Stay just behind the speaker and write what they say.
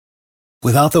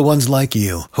Without the ones like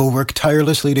you, who work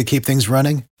tirelessly to keep things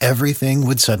running, everything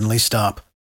would suddenly stop.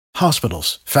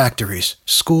 Hospitals, factories,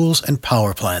 schools, and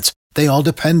power plants, they all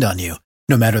depend on you.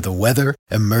 No matter the weather,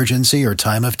 emergency, or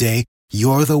time of day,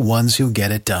 you're the ones who get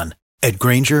it done. At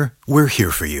Grainger, we're here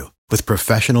for you with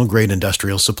professional-grade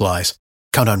industrial supplies.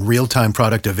 Count on real-time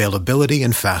product availability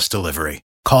and fast delivery.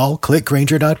 Call,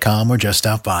 clickgrainger.com, or just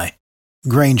stop by.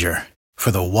 Grainger, for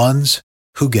the ones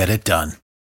who get it done.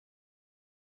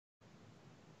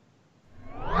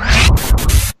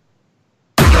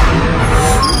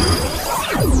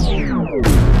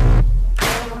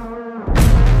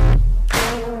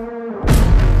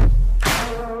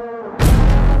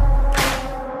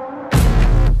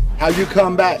 How you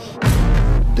come back,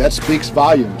 that speaks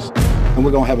volumes. And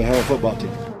we're going to have a hell of a football team.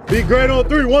 Be great on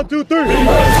three. 1, 2, 3. Are you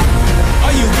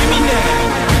with me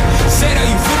now? Said, are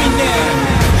you with me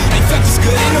now? Ain't felt this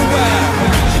good in a while.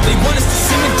 They want us to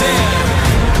simmer down.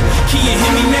 Can you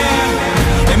hear me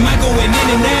now? Am I going in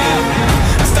and out?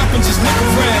 I stop and just look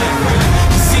around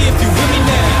to see if you're with me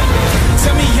now.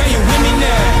 Tell me, are you with me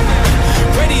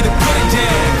now? Ready to put it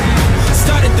down.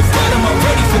 Start at the bottom,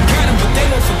 already forgot them, but they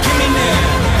won't forgive me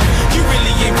now. You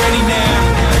really ain't ready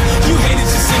now. You haters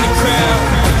just in the crowd,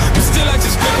 but still I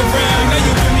just look around. Are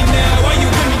you with me now? Are you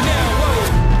with me now?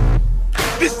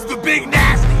 Whoa. This is the Big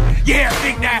Nasty. Yeah,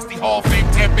 Big Nasty Hall of Fame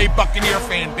Tampa Bay Buccaneer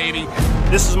fan, baby.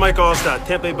 This is Mike Allstott,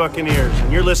 Tampa Bay Buccaneers,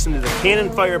 and you're listening to the Cannon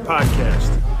Fire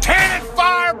Podcast. Cannon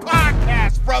Fire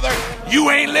Podcast, brother. You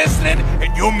ain't listening,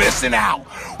 and you're missing out.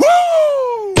 Woo!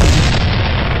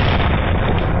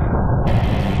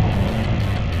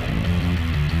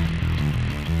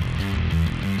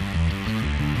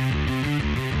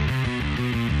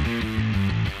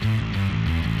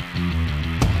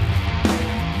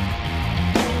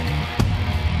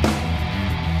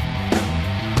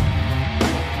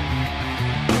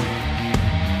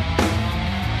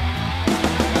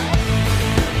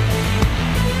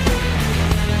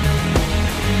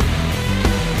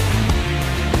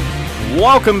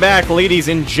 Welcome back, ladies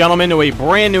and gentlemen, to a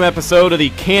brand new episode of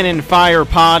the Cannon Fire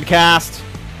Podcast.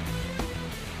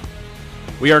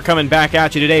 We are coming back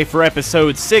at you today for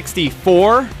episode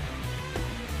 64.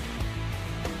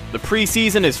 The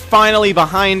preseason is finally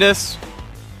behind us,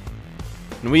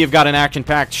 and we have got an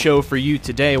action-packed show for you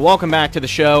today. Welcome back to the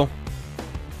show.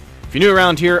 If you're new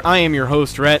around here, I am your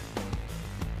host, Rhett.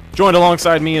 Joined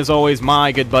alongside me, as always,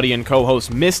 my good buddy and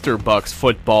co-host, Mr. Bucks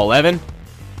Football, Evan.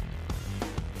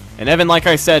 And Evan, like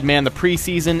I said, man, the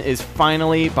preseason is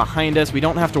finally behind us. We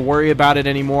don't have to worry about it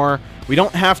anymore. We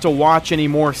don't have to watch any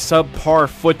more subpar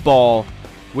football,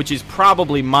 which is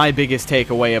probably my biggest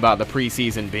takeaway about the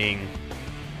preseason being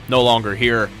no longer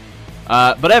here.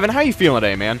 But Evan, how you feeling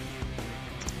today, man?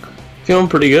 Feeling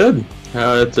pretty good.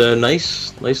 It's a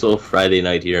nice little Friday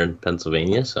night here in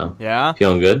Pennsylvania, so yeah,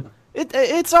 feeling good.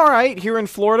 It's all right here in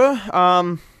Florida.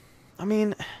 I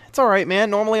mean, it's all right, man.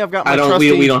 Normally, I've got my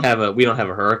trusty... We don't have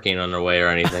a hurricane on our way or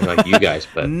anything like you guys,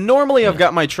 but normally I've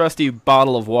got my trusty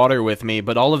bottle of water with me,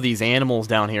 but all of these animals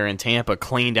down here in Tampa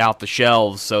cleaned out the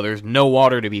shelves, so there's no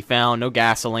water to be found, no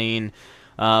gasoline.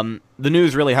 The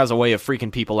news really has a way of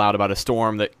freaking people out about a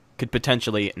storm that could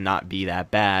potentially not be that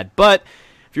bad. But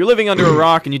if you're living under a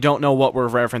rock and you don't know what we're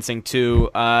referencing to,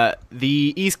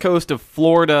 the east coast of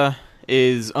Florida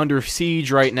is under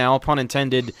siege right now, pun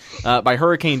intended, by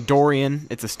Hurricane Dorian.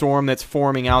 It's a storm that's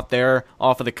forming out there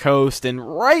off of the coast,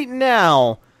 and right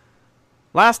now,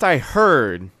 last I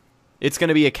heard, it's going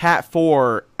to be a Cat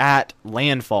 4 at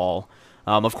landfall.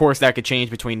 Of course, that could change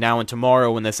between now and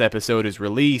tomorrow when this episode is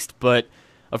released, but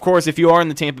of course, if you are in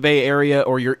the Tampa Bay area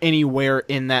or you're anywhere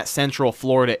in that central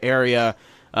Florida area,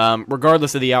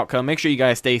 regardless of the outcome, make sure you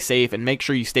guys stay safe and make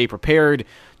sure you stay prepared.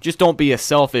 Just don't be a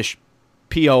selfish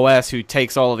POS who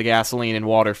takes all of the gasoline and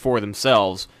water for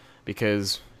themselves,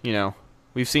 because, you know,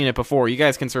 we've seen it before. You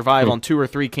guys can survive on 2 or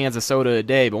 3 cans of soda a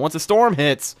day, but once a storm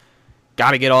hits,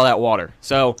 got to get all that water.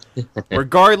 So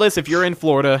regardless if you're in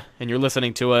Florida and you're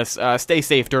listening to us, stay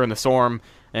safe during the storm.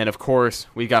 And of course,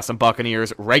 we've got some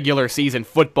Buccaneers regular season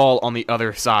football on the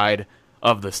other side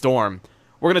of the storm.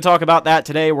 We're going to talk about that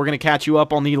today. We're going to catch you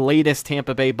up on the latest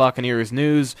Tampa Bay Buccaneers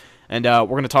news. And we're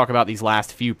going to talk about these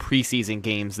last few preseason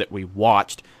games that we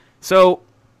watched. So,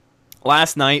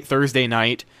 last night, Thursday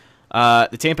night,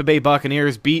 the Tampa Bay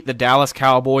Buccaneers beat the Dallas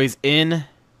Cowboys in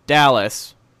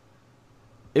Dallas.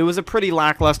 It was a pretty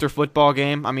lackluster football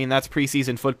game. I mean, that's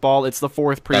preseason football. It's the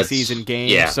 4th preseason game.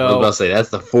 Yeah, so, I was about to say, that's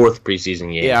the 4th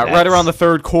preseason game. Yeah, right around the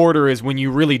 3rd quarter is when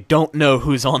you really don't know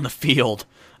who's on the field.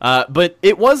 But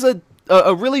it was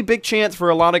a really big chance for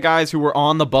a lot of guys who were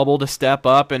on the bubble to step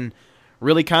up and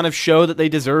really kind of show that they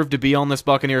deserve to be on this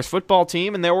Buccaneers football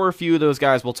team, and there were a few of those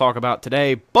guys we'll talk about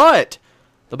today. But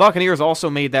the Buccaneers also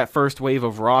made that first wave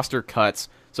of roster cuts.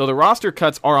 So the roster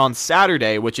cuts are on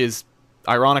Saturday, which is,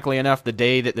 ironically enough, the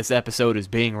day that this episode is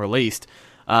being released.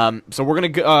 So we're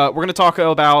gonna talk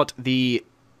about the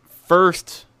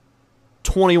first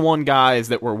 21 guys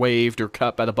that were waived or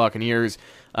cut by the Buccaneers,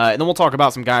 and then we'll talk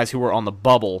about some guys who were on the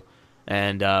bubble.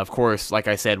 And of course, like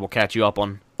I said, we'll catch you up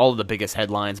on all of the biggest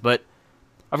headlines. But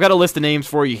I've got a list of names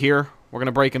for you here. We're going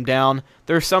to break them down.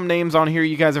 There's some names on here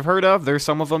you guys have heard of. There's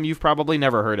some of them you've probably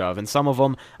never heard of. And some of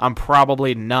them I'm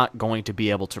probably not going to be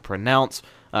able to pronounce.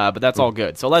 But that's all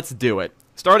good. So let's do it.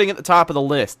 Starting at the top of the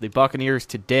list, the Buccaneers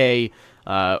today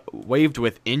waived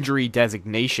with injury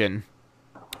designation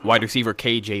wide receiver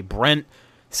KJ Brent,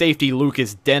 safety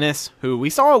Lucas Dennis, who we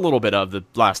saw a little bit of the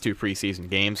last 2 preseason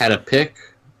games. Had a pick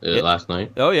last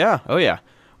night. Oh, yeah.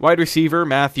 Wide receiver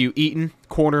Matthew Eaton,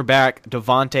 cornerback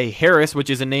Devontae Harris, which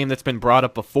is a name that's been brought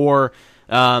up before.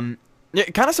 Kind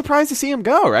of surprised to see him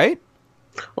go, right?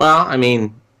 Well, I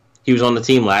mean, he was on the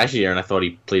team last year, and I thought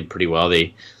he played pretty well.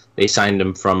 They signed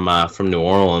him from New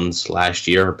Orleans last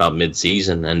year, about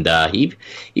mid-season, and he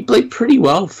played pretty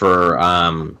well for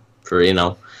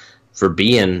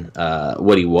being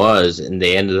what he was, and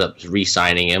they ended up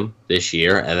re-signing him this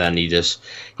year, and then he just,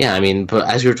 but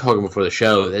as we were talking before the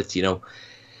show, that's,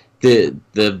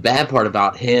 the bad part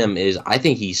about him is I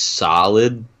think he's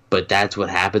solid, but that's what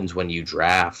happens when you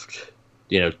draft,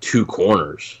 2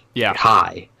 corners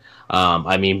high.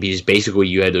 Because basically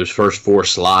you had those first 4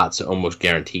 slots almost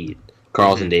guaranteed.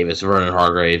 Carlton Davis, Vernon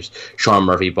Hargraves, Sean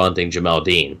Murphy Bunting, Jamel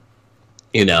Dean.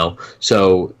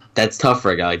 So that's tough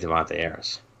for a guy like Devontae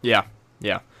Harris. Yeah.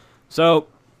 So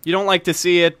you don't like to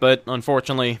see it, but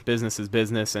unfortunately, business is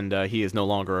business, and he is no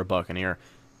longer a Buccaneer.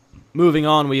 Moving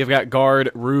on, we have got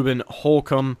guard Reuben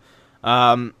Holcomb.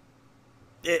 And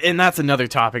that's another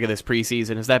topic of this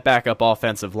preseason, is that backup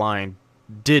offensive line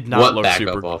did not look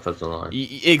super... What backup offensive line?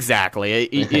 Exactly.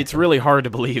 It's really hard to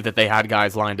believe that they had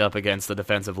guys lined up against the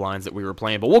defensive lines that we were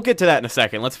playing, but we'll get to that in a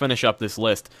second. Let's finish up this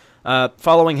list.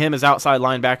 Following him is outside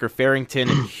linebacker Farrington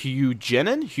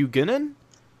Huguenin?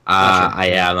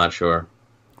 I'm not sure.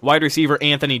 Wide receiver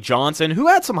Anthony Johnson, who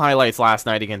had some highlights last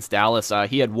night against Dallas.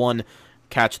 He had one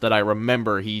catch that I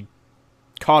remember. He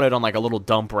caught it on like a little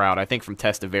dump route, I think from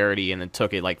Testaverde, and then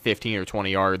took it like 15 or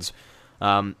 20 yards.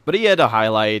 But he had a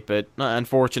highlight, but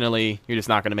unfortunately, you're just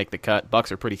not going to make the cut.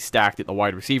 Bucs are pretty stacked at the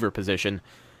wide receiver position.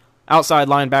 Outside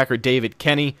linebacker David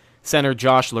Kenny, center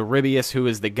Josh Laribius, who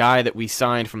is the guy that we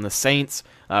signed from the Saints.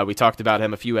 We talked about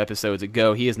him a few episodes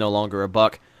ago. He is no longer a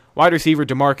Buck. Wide receiver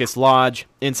DeMarcus Lodge,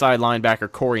 inside linebacker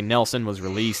Corey Nelson was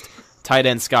released. Tight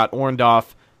end Scott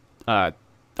Orndorff,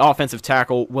 offensive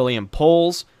tackle William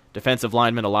Poles, defensive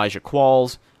lineman Elijah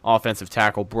Qualls, offensive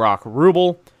tackle Brock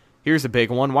Rubel. Here's a big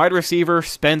one. Wide receiver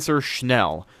Spencer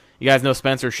Schnell. You guys know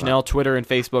Spencer Schnell. Twitter and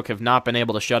Facebook have not been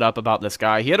able to shut up about this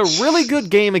guy. He had a really good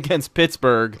game against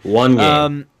Pittsburgh. One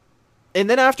game. And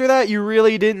then after that, you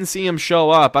really didn't see him show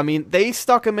up. I mean, they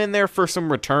stuck him in there for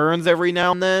some returns every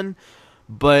now and then,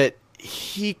 but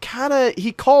he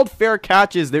called fair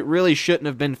catches that really shouldn't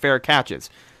have been fair catches.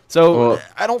 So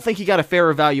I don't think he got a fair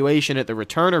evaluation at the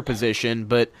returner position,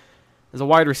 but as a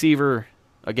wide receiver,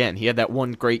 again, he had that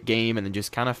one great game and then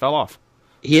just kind of fell off.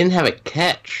 He didn't have a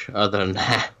catch other than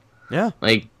that. Yeah.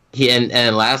 Like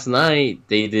and last night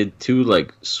they did 2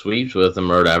 sweeps with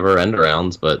him or whatever, end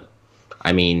arounds, but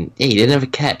I mean, he didn't have a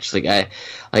catch.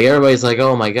 Everybody's like,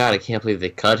 "Oh my god, I can't believe they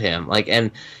cut him."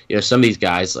 And some of these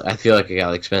guys, I feel like a guy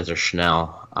like Spencer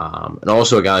Schnell, and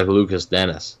also a guy like Lucas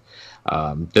Dennis.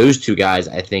 Those 2 guys,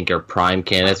 I think, are prime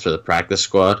candidates for the practice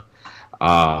squad.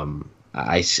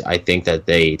 I think that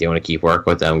they want to keep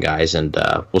working with them guys, and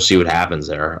we'll see what happens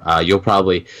there.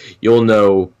 You'll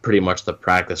know pretty much the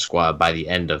practice squad by the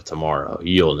end of tomorrow.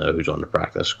 You'll know who's on the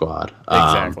practice squad.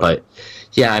 Exactly. But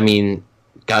yeah, I mean,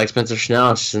 guy like Spencer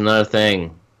Schnell, it's just another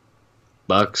thing.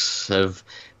 Bucs have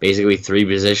basically 3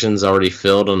 positions already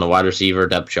filled on the wide receiver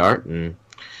depth chart, and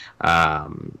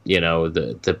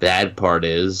the bad part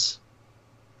is,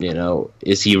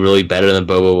 is he really better than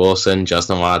Bobo Wilson,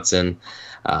 Justin Watson,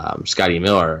 Scotty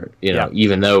Miller?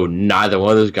 Even though neither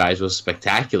one of those guys was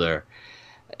spectacular,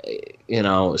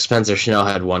 Spencer Schnell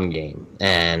had 1 game,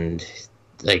 and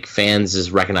fans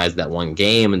just recognize that 1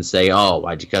 game and say, "Oh,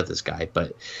 why'd you cut this guy?"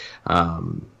 But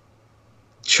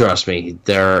trust me,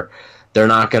 they're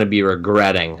not going to be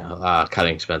regretting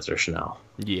cutting Spencer Schnell.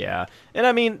 Yeah, and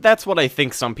I mean, that's what I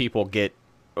think some people get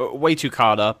way too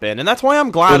caught up in, and that's why I'm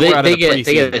glad Well, we're out of the preseason.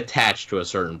 they get attached to a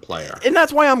certain player. And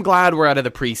that's why I'm glad we're out of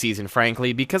the preseason,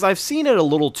 frankly, because I've seen it a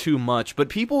little too much, but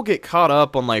people get caught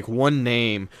up on like one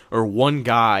name or one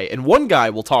guy, and one guy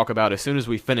we'll talk about as soon as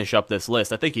we finish up this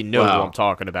list. I think you know who I'm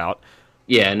talking about.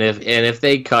 Yeah, and if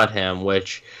they cut him,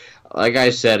 which, like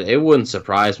I said, it wouldn't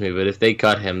surprise me, but if they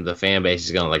cut him, the fan base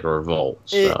is gonna like revolt.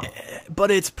 So.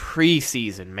 But it's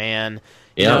preseason, man.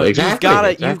 Yeah,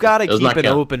 exactly. You've gotta keep an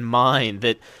open mind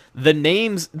that the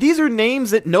names, these are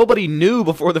names that nobody knew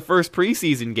before the first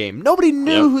preseason game. Nobody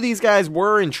knew who these guys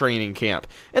were in training camp.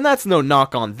 And that's no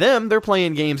knock on them. They're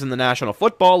playing games in the National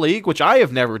Football League, which I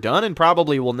have never done and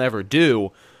probably will never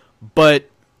do. But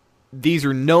these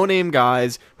are no-name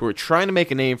guys who are trying to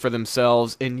make a name for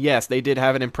themselves. And yes, they did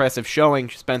have an impressive showing,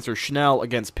 Spencer Schnell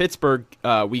against Pittsburgh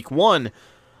week 1.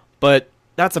 But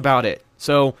that's about it.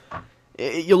 So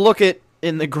you look at,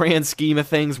 in the grand scheme of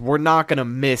things, we're not going to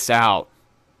miss out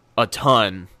a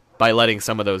ton by letting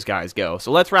some of those guys go.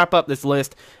 So let's wrap up this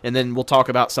list, and then we'll talk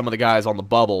about some of the guys on the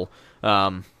bubble.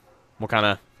 We'll kind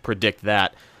of predict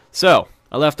that. So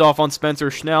I left off on Spencer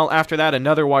Schnell. After that,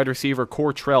 another wide receiver,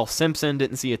 Cortrell Simpson.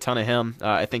 Didn't see a ton of him.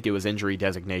 I think it was injury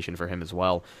designation for him as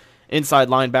well. Inside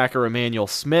linebacker, Emmanuel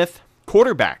Smith.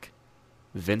 Quarterback,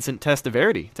 Vincent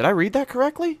Testaverde. Did I read that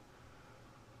correctly?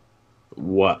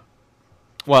 What?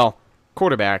 Well,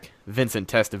 quarterback, Vincent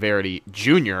Testaverde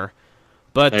Jr.,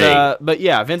 But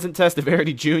yeah, Vincent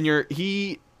Testaverde Jr.,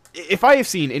 if I have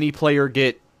seen any player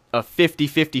get a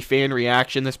 50-50 fan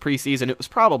reaction this preseason, it was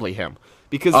probably him.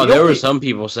 Because there were some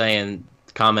people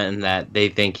commenting that they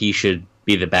think he should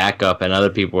be the backup, and other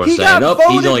people were saying,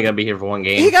 he's only going to be here for one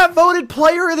game. He got voted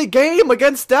player of the game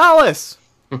against Dallas.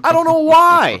 I don't know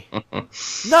why.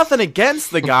 Nothing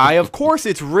against the guy. Of course,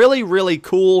 it's really, really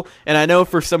cool. And I know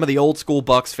for some of the old school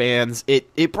Bucs fans,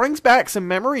 it brings back some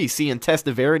memories seeing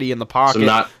Testaverde in the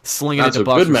pocket, slinging it to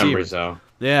Bucs good memories, though.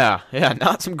 Yeah,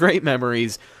 not some great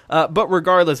memories. But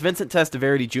regardless, Vincent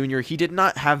Testaverde Jr., he did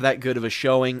not have that good of a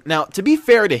showing. Now, to be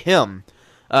fair to him,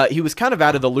 he was kind of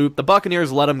out of the loop. The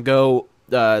Buccaneers let him go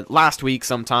last week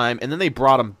sometime, and then they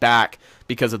brought him back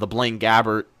because of the Blaine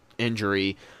Gabbert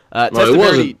injury.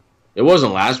 It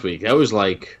wasn't last week. That was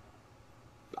like,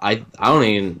 that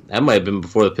might have been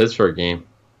before the Pittsburgh game.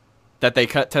 That they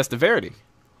cut Testaverde.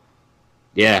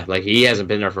 Yeah, like he hasn't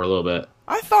been there for a little bit.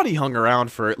 I thought he hung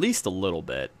around for at least a little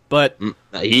bit, but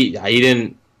he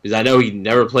didn't, because I know he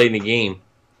never played in the game.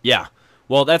 Yeah.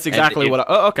 Well, that's exactly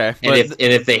okay. And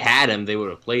if they had him, they would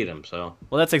have played him. So.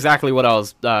 Well, that's exactly what I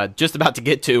was just about to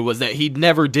get to, was that he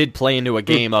never did play into a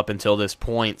game up until this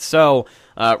point. So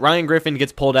Ryan Griffin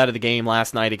gets pulled out of the game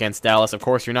last night against Dallas. Of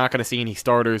course, you're not going to see any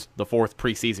starters the fourth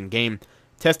preseason game.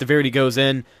 Testaverde goes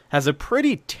in, has a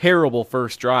pretty terrible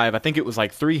first drive. I think it was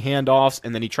like 3 handoffs,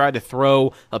 and then he tried to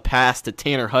throw a pass to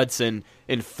Tanner Hudson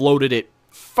and floated it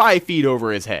 5 feet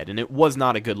over his head, and it was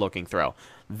not a good-looking throw.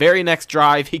 Very next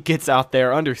drive, he gets out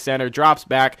there under center, drops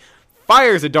back,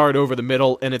 fires a dart over the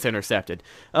middle, and it's intercepted.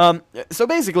 So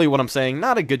basically what I'm saying,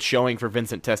 not a good showing for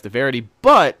Vincent Testaverde,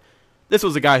 but this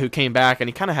was a guy who came back and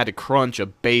he kind of had to crunch a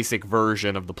basic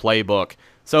version of the playbook.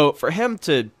 So for him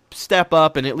to step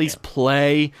up and at least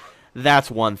play,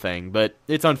 that's one thing. But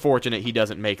it's unfortunate he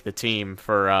doesn't make the team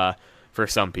for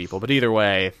some people. But either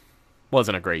way,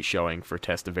 wasn't a great showing for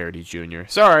Testaverde Jr.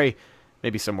 Sorry,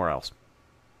 maybe somewhere else.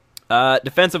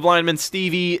 Defensive lineman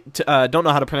Stevie, don't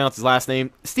know how to pronounce his last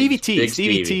name. Stevie T.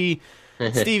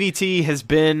 Stevie T has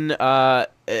been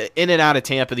in and out of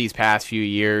Tampa these past few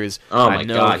years. Oh my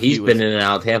God, he's been in and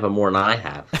out of Tampa more than I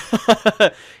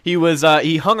have.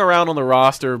 He hung around on the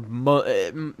roster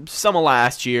some of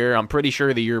last year. I'm pretty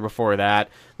sure the year before that.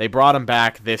 They brought him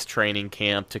back this training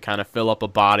camp to kind of fill up a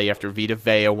body after Vita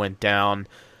Vea went down.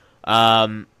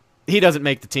 He doesn't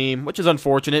make the team, which is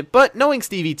unfortunate, but knowing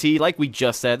Stevie T, like we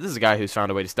just said, this is a guy who's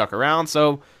found a way to stuck around,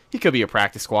 so he could be a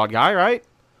practice squad guy, right?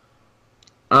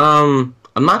 I'm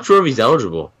not sure if he's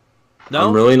eligible. No?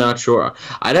 I'm really not sure.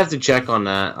 I'd have to check on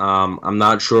that. I'm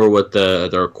not sure what the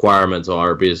requirements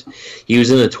are, because he was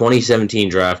in the 2017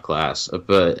 draft class,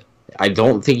 but I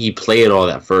don't think he played all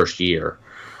that first year.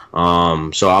 So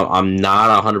I'm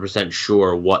not 100%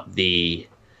 sure what the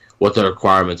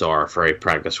requirements are for a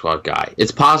practice squad guy.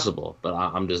 It's possible, but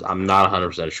I'm not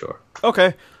 100% sure.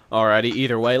 Okay. Alrighty,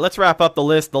 either way. Let's wrap up the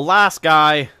list. The last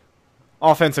guy,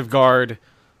 offensive guard,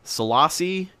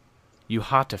 Selassie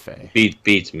Uhatafe.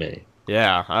 Beats me.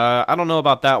 Yeah, I don't know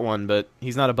about that one, but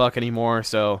he's not a Buck anymore,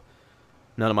 so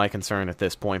none of my concern at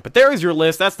this point. But there is your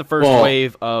list. That's the first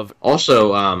wave of...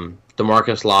 Also,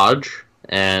 DeMarcus Lodge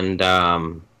and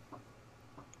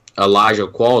Elijah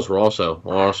Qualls were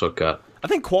also cut. I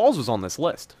think Qualls was on this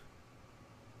list.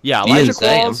 Yeah, You Elijah didn't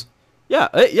say Qualls.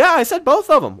 Yeah, I said both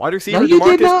of them. Wide receiver No, you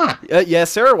DeMarcus. did not.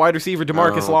 Yes, sir. Wide receiver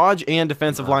DeMarcus Oh. Lodge and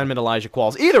defensive lineman Elijah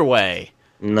Qualls. Either way.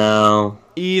 No.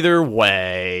 Either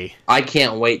way. I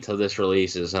can't wait till this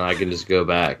releases and I can just go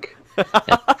back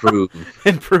and prove.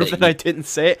 And prove that I didn't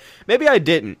say it. Maybe I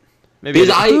didn't.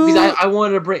 Because I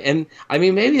wanted to bring, and I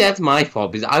mean, maybe that's my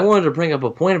fault, because I wanted to bring up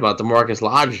a point about DeMarcus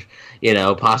Lodge,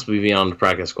 possibly being on the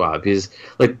practice squad. Because,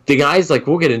 like, the guys, like,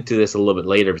 we'll get into this a little bit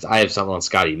later, because I have something on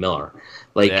Scotty Miller.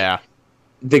 Like, Yeah.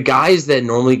 the guys that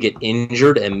normally get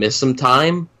injured and miss some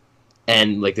time,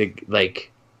 and,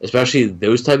 especially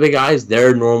those type of guys,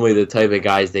 they're normally the type of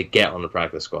guys that get on the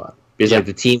practice squad. Because, like,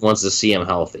 the team wants to see them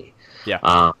healthy.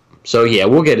 Yeah. So, yeah,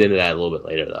 we'll get into that a little bit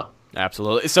later, though.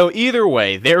 Absolutely. So either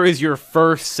way, there is your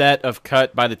first set of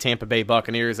cut by the Tampa Bay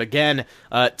Buccaneers. Again,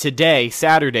 today,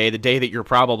 Saturday, the day that you're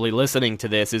probably listening to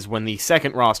this, is when the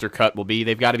second roster cut will be.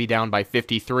 They've got to be down by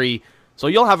 53. So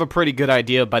you'll have a pretty good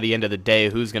idea by the end of the day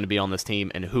who's going to be on this team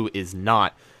and who is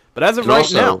not. But as of right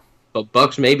now... But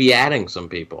Bucks may be adding some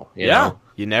people. You know?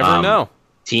 You never know.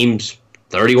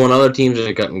 31 other teams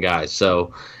are cutting guys.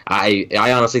 So I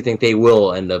honestly think they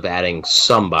will end up adding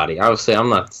somebody. Obviously, I'm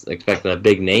not expecting a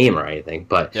big name or anything,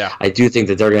 but I do think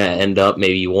that they're going to end up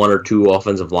maybe one or two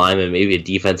offensive linemen, maybe a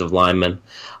defensive lineman.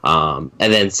 And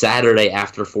then Saturday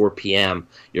after 4 p.m.,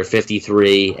 you're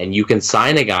 53, and you can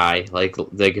sign a guy like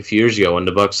a few years ago when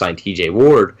the Bucks signed T.J.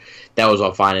 Ward. That was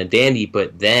all fine and dandy,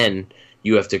 but then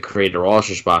you have to create a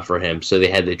roster spot for him. So they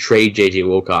had to trade J.J.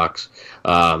 Wilcox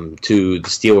to the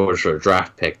Steelers for a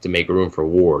draft pick to make room for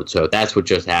Ward. So that's what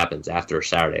just happens after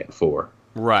Saturday at 4.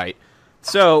 Right.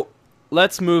 So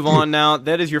let's move on now.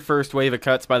 That is your first wave of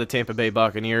cuts by the Tampa Bay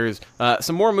Buccaneers.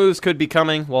 Some more moves could be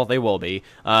coming. Well, they will be.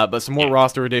 But some more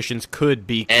roster additions could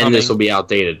be coming. And this will be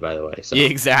outdated, by the way. So.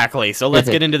 Exactly. So let's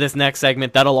get into this next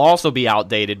segment. That'll also be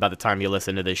outdated by the time you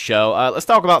listen to this show. Let's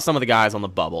talk about some of the guys on the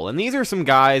bubble. And these are some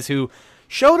guys who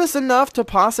showed us enough to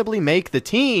possibly make the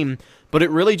team, but it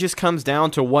really just comes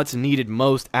down to what's needed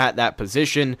most at that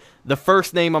position. The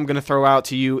first name I'm going to throw out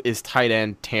to you is tight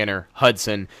end Tanner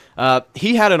Hudson.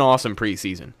 He had an awesome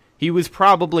preseason. He was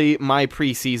probably my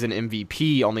preseason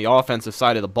MVP on the offensive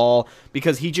side of the ball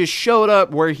because he just showed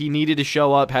up where he needed to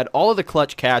show up, had all of the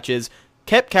clutch catches,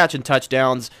 kept catching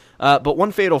touchdowns, but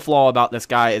one fatal flaw about this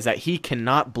guy is that he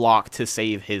cannot block to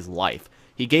save his life.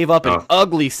 He gave up an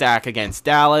ugly sack against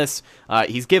Dallas.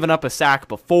 He's given up a sack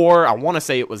before. I want to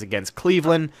say it was against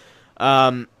Cleveland.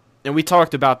 And we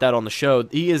talked about that on the show.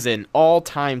 He is an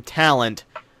all-time talent,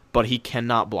 but he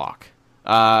cannot block.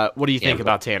 What do you think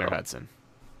about Tanner Hudson?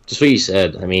 Just what you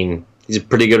said. I mean, he's a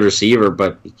pretty good receiver,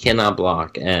 but he cannot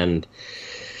block. And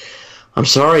I'm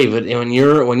sorry, but when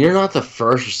you're not the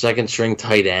first or second string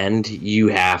tight end, you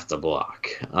have to block.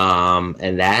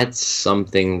 And that's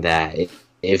something that...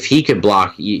 If he could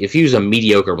block, if he was a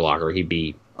mediocre blocker, he'd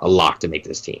be a lock to make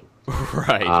this team.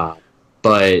 Right.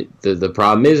 But the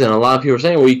problem is, and a lot of people are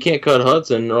saying, well, you can't cut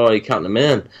Hudson, they're already counting him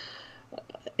in.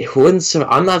 It wouldn't.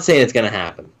 I'm not saying it's going to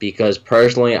happen, because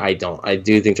personally, I don't. I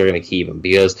do think they're going to keep him,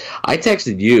 because I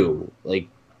texted you, like,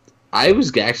 I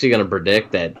was actually going to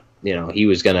predict that, he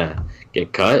was going to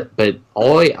get cut, but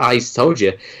all I told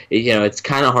you, it's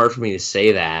kind of hard for me to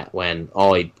say that when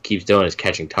all he keeps doing is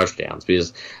catching touchdowns,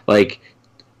 because, like,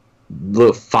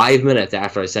 look, 5 minutes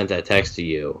after I sent that text to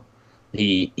you,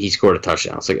 he scored a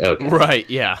touchdown. It's like, okay. Right,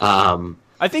 yeah.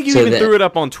 I think you even threw it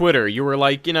up on Twitter. You were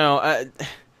like,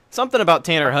 something about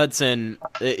Tanner Hudson,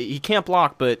 he can't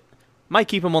block, but might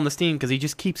keep him on this team because he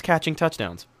just keeps catching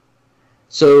touchdowns.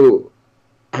 So,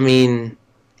 I mean,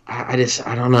 I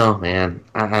don't know, man.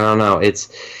 I don't know.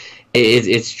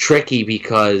 It's tricky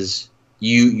because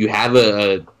you have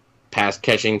a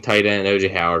pass-catching tight end, O.J.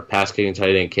 Howard, pass-catching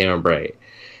tight end, Cameron Brate.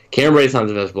 Cameron Brate's not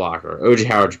the best blocker. O.J.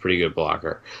 Howard's a pretty good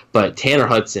blocker. But Tanner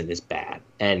Hudson is bad.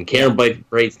 And Cameron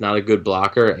Brate's not a good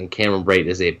blocker, and Cameron Brate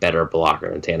is a better blocker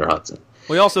than Tanner Hudson.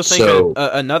 We also think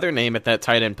another name at that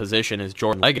tight end position is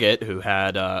Jordan Leggett, who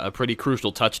had a pretty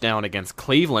crucial touchdown against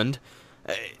Cleveland.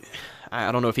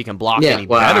 I don't know if he can block any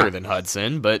better than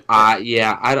Hudson, but...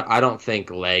 I don't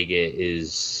think Leggett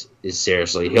is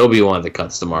seriously... He'll be one of the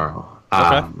cuts tomorrow.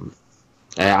 Okay.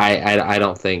 I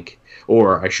don't think...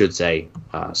 Or I should say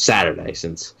Saturday,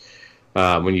 since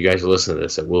when you guys listen to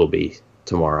this, it will be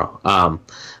tomorrow.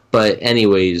 But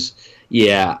anyways,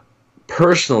 yeah,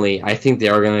 personally, I think they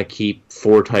are going to keep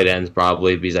 4 tight ends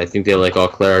probably, because I think they like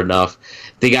Auclair enough.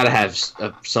 They got to have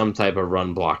some type of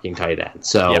run-blocking tight end.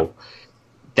 So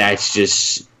that's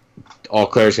just...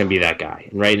 Auclair's going to be that guy.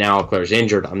 And right now, Auclair's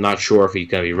injured. I'm not sure if he's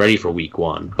going to be ready for week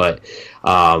 1. But,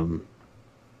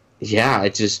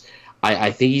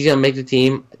 I think he's gonna make the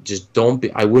team. Just don't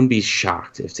be. I wouldn't be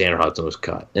shocked if Tanner Hudson was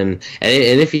cut, and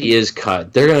if he is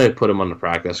cut, they're gonna put him on the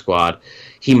practice squad.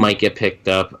 He might get picked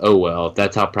up. Oh well,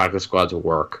 that's how practice squads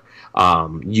work.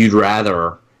 You'd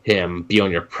rather him be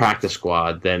on your practice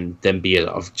squad than be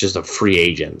just a free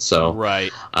agent. So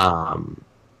right.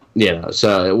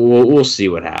 So we'll see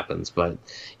what happens. But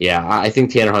yeah, I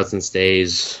think Tanner Hudson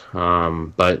stays.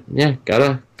 But yeah,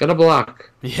 gotta block.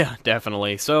 Yeah,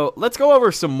 definitely. So let's go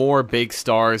over some more big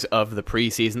stars of the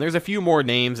preseason. There's a few more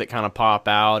names that kind of pop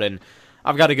out, and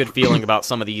I've got a good feeling about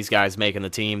some of these guys making the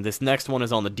team. This next one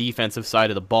is on the defensive side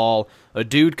of the ball. A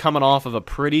dude coming off of a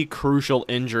pretty crucial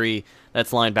injury.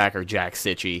 That's linebacker Jack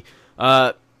Sitchie.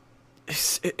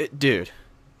 Dude,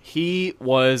 he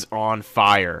was on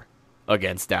fire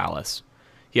against Dallas.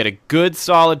 He had a good,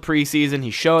 solid preseason. He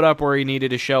showed up where he needed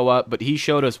to show up, but he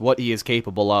showed us what he is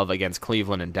capable of against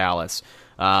Cleveland and Dallas.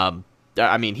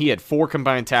 He had 4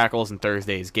 combined tackles in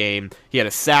Thursday's game. He had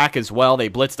a sack as well. They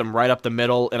blitzed him right up the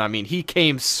middle, and he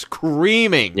came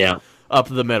screaming up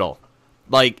the middle.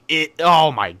 Like it.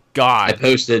 Oh my God! I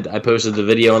posted the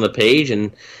video on the page,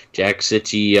 and Jack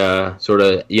Sitchie sort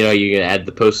of, you can add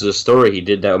the post as a story. He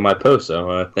did that with my post,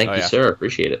 so thank you, sir.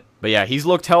 Appreciate it. But yeah, he's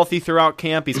looked healthy throughout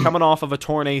camp. He's coming off of a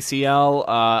torn ACL.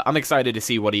 I'm excited to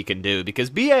see what he can do because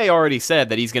BA already said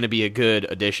that he's going to be a good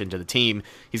addition to the team.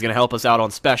 He's going to help us out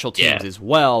on special teams as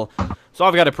well. So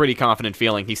I've got a pretty confident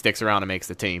feeling he sticks around and makes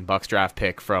the team. Bucs draft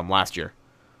pick from last year.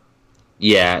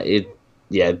 Yeah,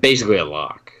 basically a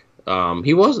lock.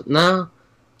 He wasn't. No,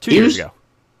 2 years ago.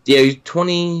 Yeah, he was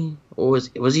 20. Was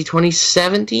he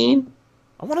 2017?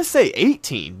 I want to say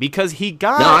 18 because he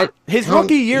got his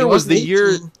rookie year was the 18.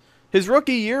 Year. His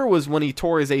rookie year was when he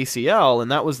tore his ACL,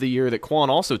 and that was the year that Quan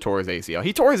also tore his ACL.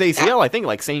 He tore his ACL, I think,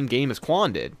 like same game as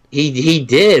Quan did. He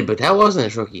did, but that wasn't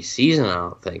his rookie season. I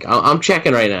don't think. I'm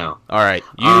checking right now. All right.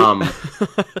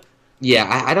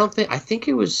 Yeah, I don't think. I think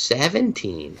it was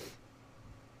 17.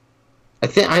 I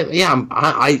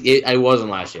wasn't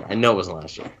last year. I know it wasn't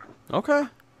last year. Okay.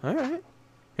 All right.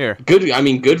 Here. Good. I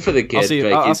mean, good for the kid.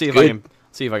 I'll see if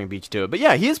I can beat you to it. But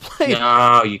yeah, he is playing.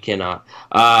 No, you cannot.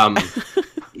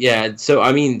 Yeah. So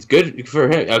I mean, good for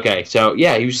him. Okay. So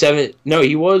yeah, he was 7. No,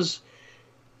 he was.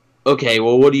 Okay.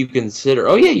 Well, what do you consider?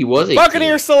 Oh yeah, he was 18.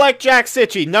 Buccaneers select Jack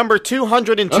Sitchie, number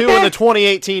 202 in the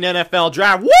 2018 NFL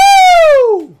Draft.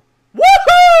 Woo!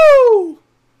 Woohoo!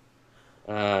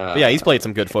 Yeah, he's played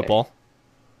some good football.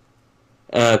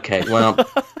 Okay, well,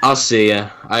 I'll see ya.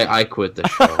 I quit the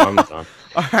show. I'm done.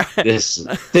 All right. This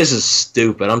is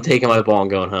stupid. I'm taking my ball and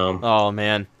going home. Oh,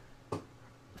 man.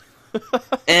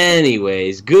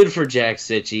 Anyways, good for Jack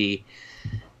Sitchie.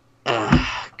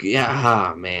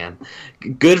 Man.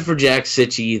 Good for Jack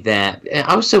Sitchie that...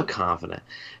 I was so confident.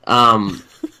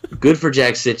 Good for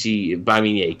Jack Sitchie. I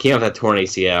mean, yeah, he came off that torn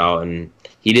ACL, and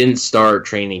he didn't start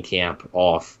training camp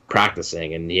off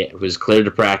practicing, and he was cleared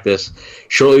to practice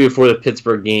shortly before the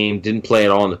Pittsburgh game, didn't play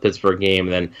at all in the Pittsburgh game,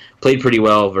 and then played pretty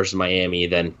well versus Miami,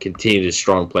 then continued his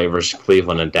strong play versus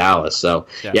Cleveland and Dallas. So,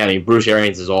 yeah, I mean, Bruce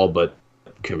Arians is all but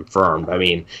confirmed. I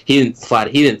mean, he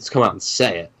didn't come out and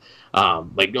say it,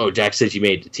 Jack Sitchie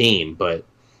made the team, but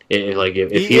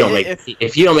if you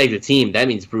don't make the team, that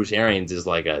means Bruce Arians is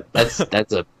like that's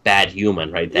a bad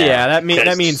human right there. Yeah, that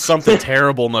means something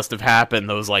terrible must have happened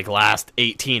those last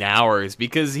 18 hours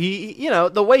because he,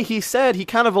 the way he said, he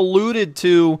kind of alluded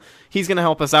to he's going to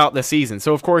help us out this season.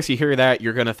 So of course you hear that,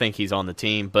 you're going to think he's on the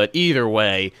team, but either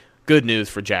way, good news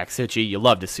for Jack Sitchie. You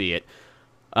love to see it.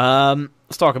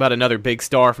 Let's talk about another big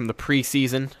star from the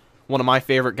preseason. One of my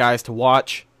favorite guys to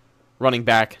watch, running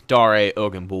back Dare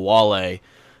Ogunbowale.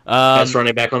 Best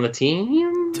running back on the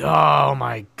team? Oh,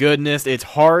 my goodness. It's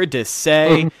hard to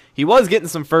say. He was getting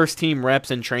some first-team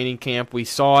reps in training camp. We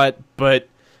saw it, but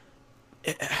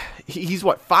he's,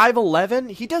 5'11"?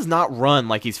 He does not run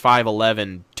like he's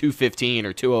 5'11", 215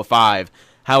 or 205,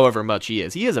 however much he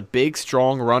is. He is a big,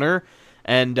 strong runner,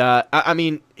 and,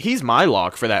 he's my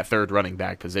lock for that third running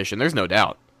back position. There's no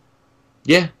doubt.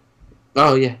 Yeah.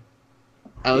 Oh, yeah.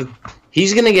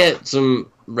 He's going to get some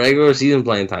regular season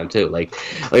playing time too. Like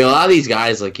a lot of these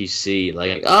guys, you see,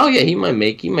 he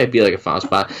might be like a foul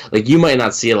spot. You might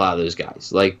not see a lot of those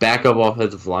guys, backup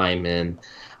offensive linemen.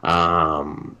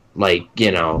 Obviously,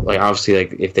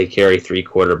 if they carry 3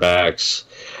 quarterbacks,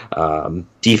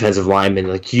 defensive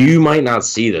linemen, you might not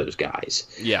see those guys.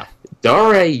 Yeah,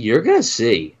 Dare, you're gonna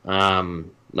see.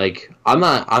 I'm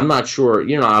not sure.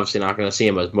 You're obviously not going to see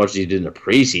him as much as you did in the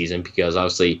preseason because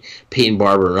obviously Peyton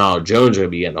Barber and Ronald Jones are going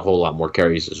to be getting a whole lot more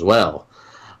carries as well.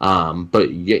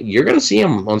 But you're going to see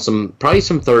him on probably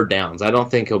some third downs. I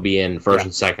don't think he'll be in first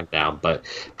and second down, but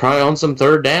probably on some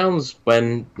third downs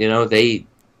when they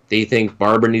they think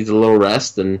Barber needs a little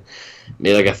rest and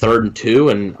maybe like a 3rd and 2.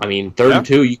 And I mean, 3rd and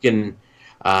 2,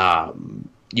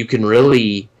 you can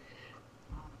really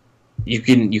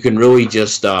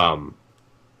just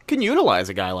can utilize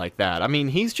a guy like that. I mean,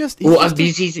 he's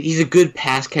a good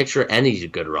pass catcher and he's a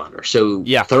good runner. So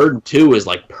yeah. 3rd and 2 is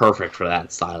like perfect for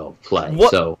that style of play.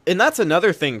 And that's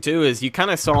another thing too, is you kind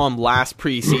of saw him last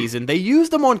preseason. They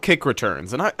used him on kick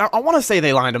returns, and I want to say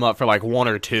they lined him up for like 1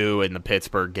 or 2 in the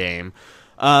Pittsburgh game.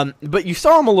 But you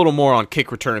saw him a little more on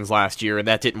kick returns last year, and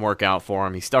that didn't work out for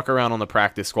him. He stuck around on the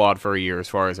practice squad for a year, as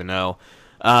far as I know.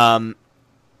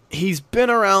 He's been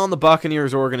around the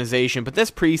Buccaneers organization, but this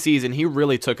preseason, he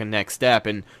really took a next step.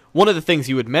 And one of the things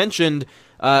you had mentioned,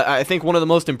 I think one of the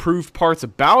most improved parts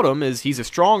about him is he's a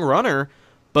strong runner,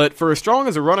 but for as strong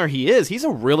as a runner he is, he's a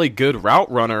really good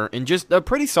route runner and just a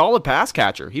pretty solid pass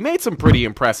catcher. He made some pretty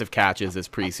impressive catches this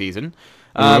preseason.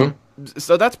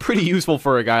 So that's pretty useful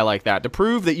for a guy like that, to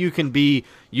prove that you can be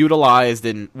utilized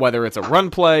in whether it's a run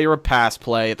play or a pass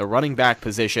play at the running back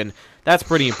position. That's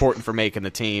pretty important for making the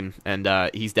team, and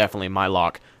he's definitely my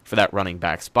lock for that running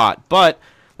back spot. But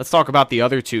let's talk about the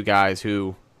other 2 guys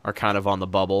who are kind of on the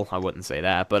bubble. I wouldn't say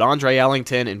that, but Andre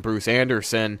Ellington and Bruce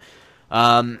Anderson.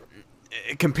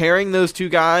 Comparing those 2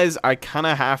 guys, I kind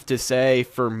of have to say,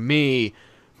 for me,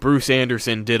 Bruce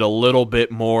Anderson did a little bit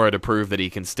more to prove that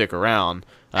he can stick around.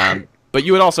 But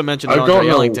you had also mentioned that Andre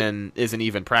Ellington isn't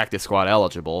even practice squad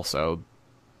eligible, so...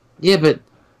 Yeah, but,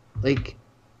 like,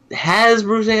 has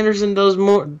Bruce Anderson does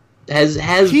more... Has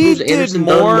Bruce Anderson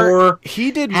done more?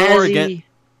 He did more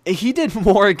he did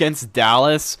more against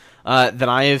Dallas than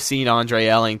I have seen Andre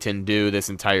Ellington do this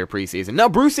entire preseason. Now,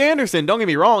 Bruce Anderson, don't get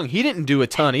me wrong, he didn't do a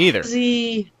ton either.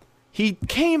 He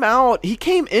came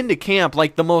into camp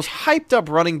like the most hyped up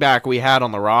running back we had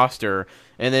on the roster,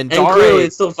 and then clearly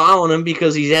it's still following him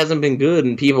because he hasn't been good,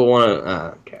 and people want to.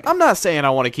 Okay. I'm not saying I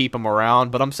want to keep him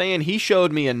around, but I'm saying he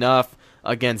showed me enough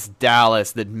against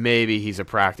Dallas that maybe he's a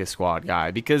practice squad guy,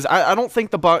 because I don't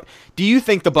think the Bucs. Do you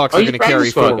think the Bucs are going to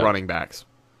carry 4 running backs?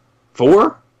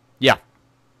 4? Yeah.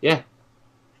 Yeah.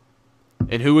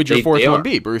 And who would your 4th one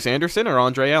be? Bruce Anderson or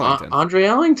Andre Ellington? Andre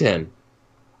Ellington.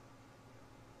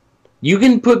 You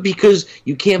can because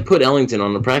you can't put Ellington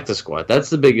on the practice squad. That's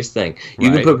the biggest thing.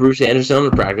 You can put Bruce Anderson on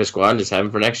the practice squad and just have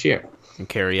him for next year. And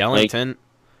carry Ellington.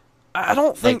 I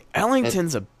don't think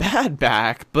Ellington's a bad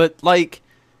back, but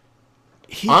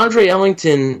Andre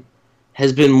Ellington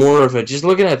has been more of a, just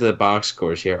looking at the box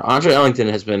scores here, Andre Ellington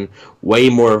has been way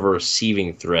more of a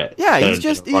receiving threat. Yeah, he's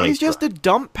just a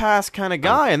dump pass kind of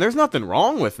guy, and there's nothing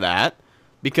wrong with that,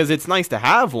 because it's nice to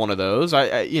have one of those.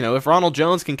 If Ronald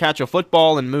Jones can catch a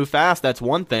football and move fast, that's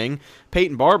one thing.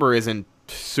 Peyton Barber isn't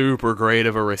super great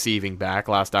of a receiving back,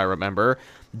 last I remember.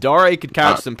 Dare could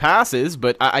catch some passes,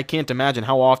 but I can't imagine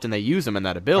how often they use him in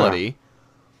that ability.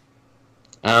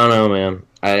 I don't know, man.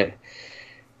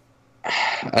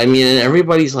 I mean,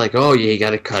 everybody's like, "Oh, yeah, you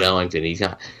got to cut Ellington."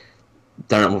 They're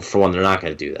not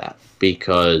going to do that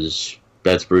because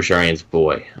that's Bruce Arians'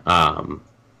 boy. And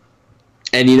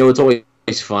it's always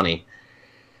funny.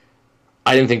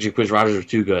 I didn't think Jacquizz Rodgers was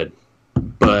too good,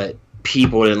 but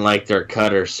people didn't like their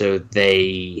cutter, so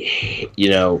they,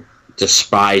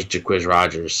 despised Jacquizz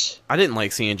Rodgers. I didn't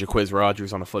like seeing Jacquizz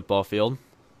Rodgers on a football field.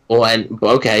 Well,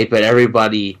 but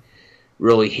everybody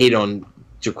really hate on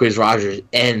Jacquizz Rodgers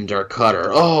and their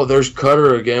cutter. Oh, there's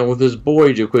Cutter again with his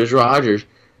boy Jacquizz Rodgers.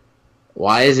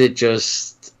 Why is it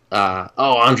just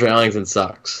Andre Ellington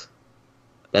sucks?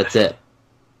 That's it.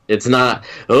 It's not,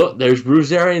 there's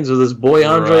Bruce Arians with his boy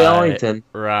Andre Ellington.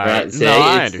 Right. No,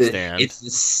 I understand. It's the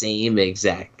same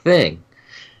exact thing.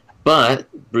 But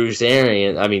Bruce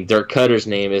Arians, Dirk Cutter's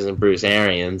name isn't Bruce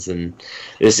Arians, and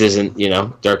this isn't,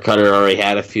 Dirk Cutter already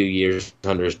had a few years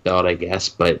under his belt, I guess.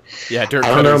 But yeah, Dirk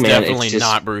Cutter's definitely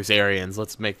not Bruce Arians.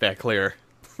 Let's make that clear.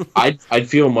 I'd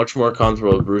feel much more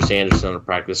comfortable with Bruce Anderson on the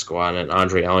practice squad and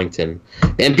Andre Ellington.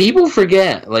 And people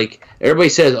forget, everybody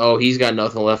says, "Oh, he's got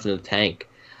nothing left in the tank."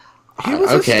 He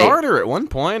was a starter at one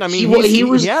point.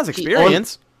 He has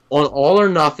experience. On All or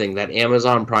Nothing, that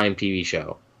Amazon Prime TV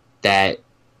show, that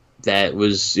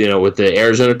was, with the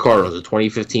Arizona Cardinals, the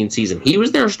 2015 season. He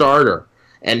was their starter,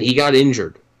 and he got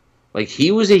injured.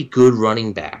 He was a good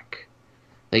running back.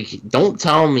 Don't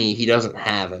tell me he doesn't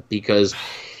have it, because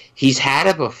he's had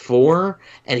it before,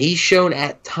 and he's shown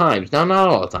at times. Now, not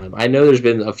all the time. I know there's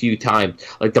been a few times,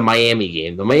 like the Miami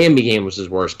game. The Miami game was his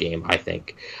worst game, I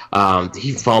think.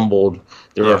 He fumbled.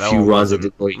 There were a few runs that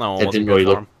didn't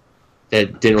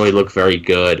really look very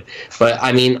good. But,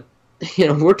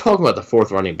 we're talking about the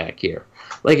 4th running back here.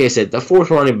 Like I said, the 4th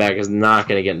running back is not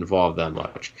going to get involved that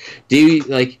much. Do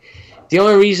The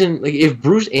only reason, like, if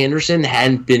Bruce Anderson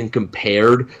hadn't been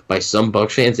compared by some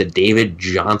Bucs fans to David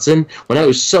Johnson, when that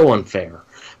was so unfair.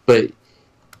 But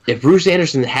if Bruce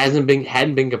Anderson hadn't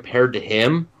been compared to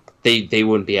him, they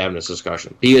wouldn't be having this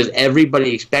discussion, because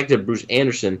everybody expected Bruce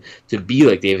Anderson to be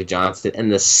like David Johnson,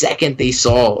 and the second they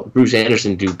saw Bruce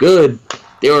Anderson do good,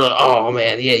 they were like, oh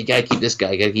man, yeah, you gotta keep this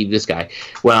guy,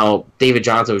 Well, David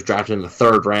Johnson was drafted in the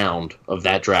 3rd round of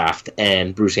that draft,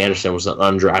 and Bruce Anderson was an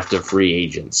undrafted free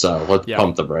agent, so let's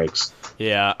pump the brakes.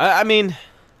 Yeah, I mean,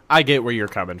 I get where you're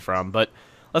coming from, but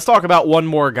let's talk about one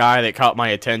more guy that caught my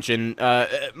attention,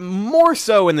 more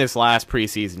so in this last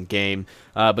preseason game,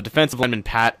 but defensive lineman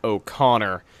Pat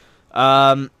O'Connor.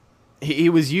 He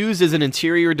was used as an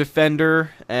interior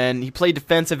defender, and he played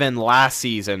defensive end last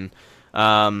season.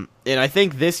 And I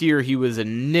think this year he was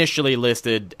initially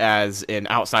listed as an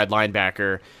outside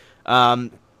linebacker.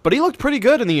 But he looked pretty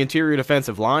good in the interior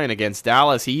defensive line against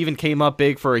Dallas. He even came up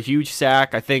big for a huge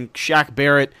sack. I think Shaq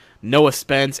Barrett, Noah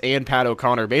Spence, and Pat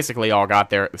O'Connor basically all got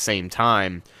there at the same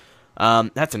time.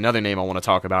 That's another name I want to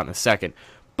talk about in a second.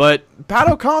 But Pat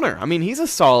O'Connor, I mean, he's a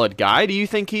solid guy. Do you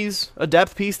think he's a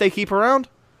depth piece they keep around?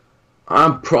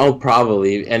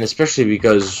 Probably, and especially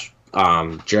because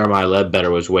Jeremiah Ledbetter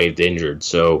was waived injured,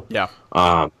 so yeah,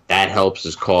 that helps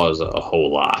his cause a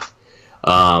whole lot.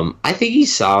 I think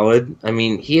he's solid. I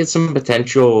mean, he had some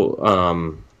potential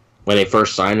when they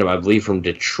first signed him, I believe, from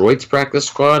Detroit's practice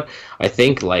squad. I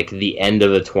think like the end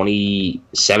of the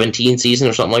 2017 season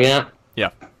or something like that.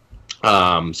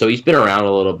 Yeah. So he's been around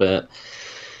a little bit.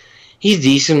 He's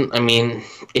decent. I mean,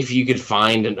 if you could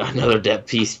find another depth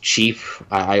piece cheap,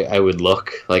 I would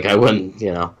look. Like, I wouldn't,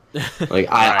 Like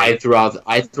I threw out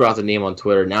the name on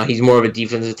Twitter. Now he's more of a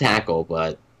defensive tackle,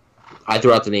 but I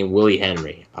threw out the name Willie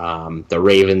Henry. The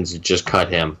Ravens just cut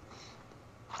him.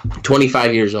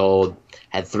 25 years old,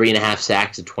 had 3.5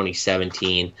 sacks in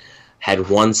 2017, had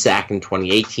 1 sack in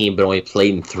 2018, but only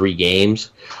played in 3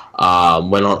 games.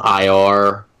 Went on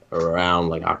IR around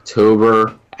like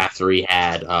October after he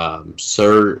had not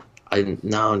surgery.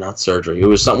 It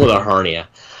was something with a hernia.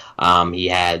 He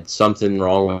had something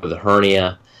wrong with the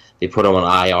hernia. They put him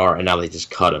on IR, and now they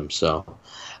just cut him. So,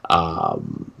 like,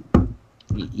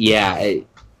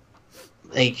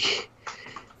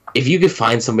 if you could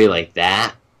find somebody like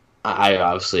that, I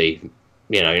obviously,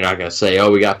 you're not going to say, oh,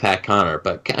 we got Pat Connor.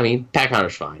 But, I mean, Pat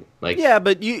Connor's fine. Like, yeah,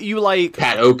 but you like...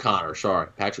 Pat O'Connor, sorry.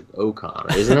 Patrick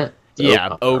O'Connor, isn't it?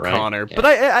 Yeah, O'Connor. Right? But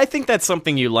I think that's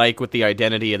something you like with the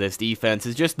identity of this defense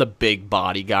is just the big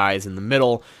body guys in the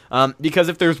middle. Because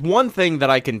if there's one thing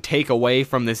that I can take away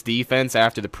from this defense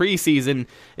after the preseason,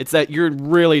 it's that you're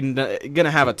really going to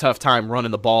have a tough time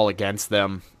running the ball against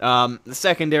them. The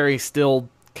secondary is still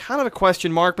kind of a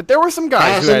question mark, but there were some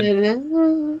guys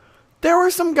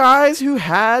who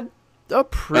had a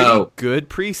pretty good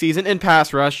preseason. In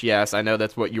pass rush, yes, I know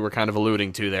that's what you were kind of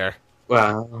alluding to there.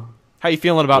 Wow. How you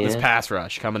feeling about this pass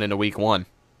rush coming into week 1?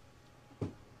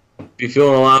 Be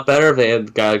feeling a lot better if they had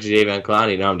a guy like Jadeveon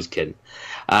Clowney. No, I'm just kidding.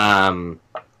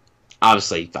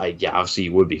 Obviously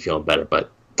you would be feeling better, but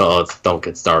don't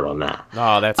get started on that.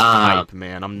 Oh, that's hype,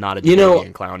 man. I'm not a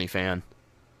Jadeveon Clowney fan.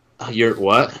 You're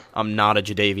what? I'm not a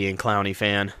Jadeveon Clowney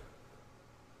fan.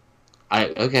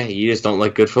 Okay, you just don't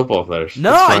like good football players.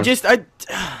 No,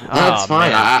 that's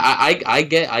fine. I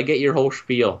get your whole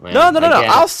spiel, man. No.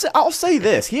 I'll say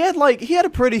this. He had a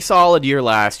pretty solid year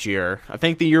last year. I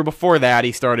think the year before that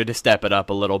he started to step it up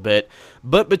a little bit.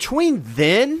 But between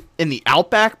then and the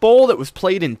Outback Bowl that was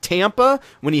played in Tampa,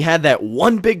 when he had that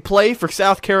one big play for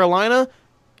South Carolina,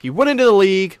 he went into the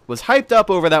league, was hyped up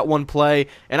over that one play,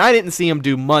 and I didn't see him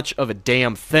do much of a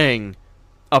damn thing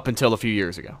up until a few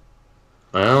years ago.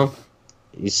 Well,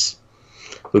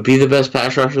 would be the best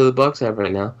pass rusher the Bucs have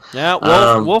right now. Yeah,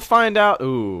 well, we'll find out.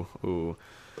 Well,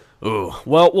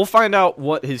 we'll find out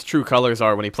what his true colors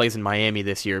are when he plays in Miami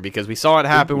this year, because we saw it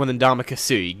happen with Ndamukong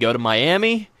Suh. You go to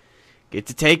Miami, get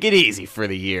to take it easy for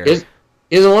the year. He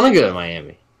doesn't want to go to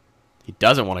Miami. He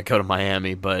doesn't want to go to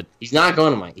Miami, but he's not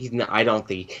going to Miami. I don't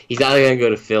think he's either going to go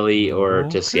to Philly or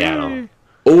to Seattle,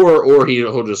 or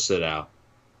he'll just sit out.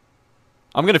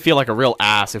 I'm going to feel like a real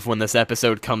ass if when this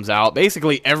episode comes out,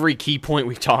 basically every key point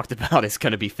we talked about is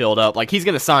going to be filled up. Like, he's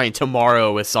going to sign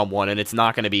tomorrow with someone, and it's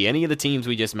not going to be any of the teams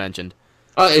we just mentioned.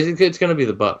 It's going to be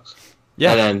the Bucs.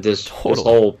 Yeah, and then this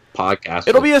whole podcast.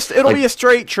 It'll be a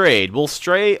straight trade.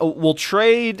 We'll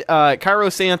trade Cairo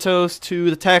Santos to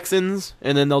the Texans,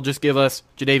 and then they'll just give us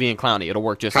Jadeveon Clowney. It'll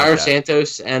work just Cairo like that.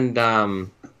 Santos and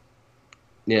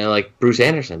like Bruce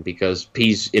Anderson, because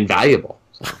he's invaluable.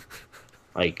 So.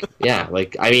 I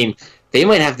mean, they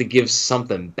might have to give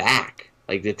something back.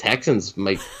 Like the Texans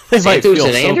might They might Santos feel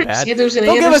and so Anderson, bad. Santos and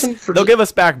They'll Anderson they'll give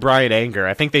us back Brian Anger.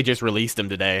 I think they just released him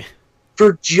today.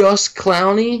 for just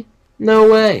Clowney?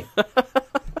 No way.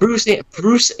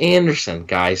 Bruce Anderson,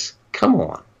 guys, come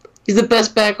on. He's the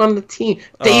best back on the team.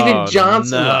 David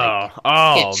Johnson. No.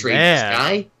 Can't trade this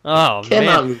guy.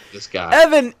 Cannot move this guy.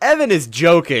 Evan is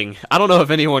joking. I don't know if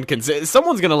anyone can say.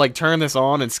 Someone's gonna like turn this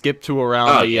on and skip to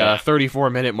around the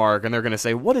 34-minute mark, and they're gonna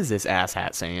say, "What is this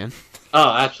asshat saying?"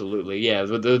 Oh, absolutely, yeah.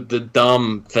 With the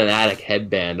dumb fanatic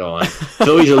headband on.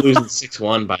 Phillies are losing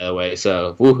 6-1, by the way.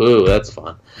 So woohoo, that's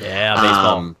fun. Yeah,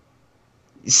 baseball.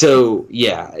 So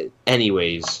yeah.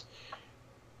 Anyways,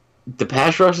 the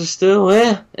pass rush is still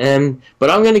but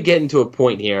I'm going to get into a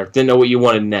point here. Didn't know what you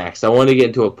wanted next. I want to get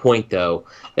into a point though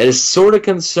that has sort of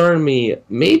concerned me,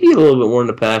 maybe a little bit more in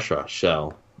the pass rush.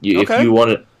 So if you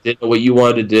didn't know what you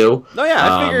wanted to do. No,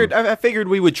 yeah, I figured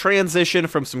we would transition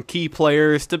from some key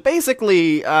players to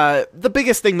basically the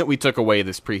biggest thing that we took away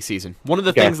this preseason. One of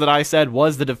the things that I said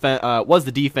was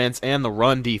the defense and the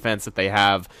run defense that they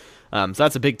have. So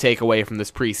that's a big takeaway from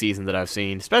this preseason that I've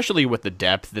seen, especially with the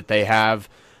depth that they have.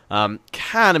 Kind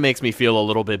of makes me feel a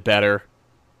little bit better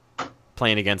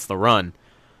playing against the run.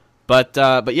 But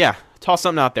yeah, toss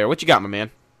something out there. What you got, my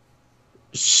man?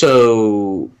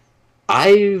 So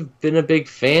I've been a big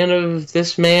fan of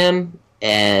this man,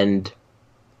 and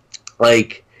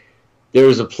like there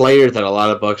was a player that a lot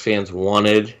of Bucs fans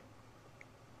wanted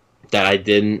that I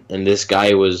didn't, and this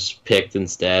guy was picked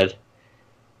instead.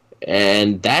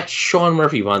 And that's Sean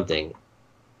Murphy Bunting.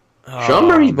 Sean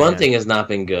Murphy Bunting has not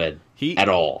been good at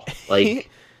all. Like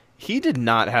he did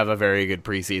not have a very good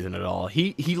preseason at all.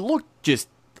 He looked just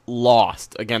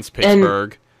lost against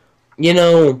Pittsburgh. And, you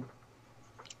know,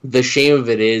 the shame of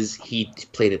it is he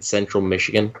played at Central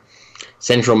Michigan.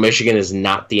 Central Michigan is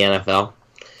not the NFL.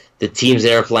 The teams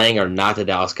they're playing are not the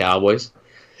Dallas Cowboys.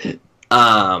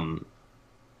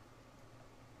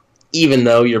 Even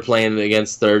though you're playing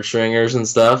against third stringers and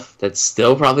stuff, that's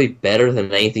still probably better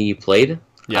than anything you played.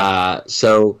 Yeah.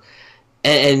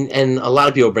 And a lot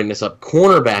of people bring this up.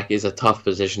 Cornerback is a tough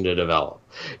position to develop.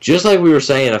 Just like we were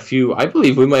saying I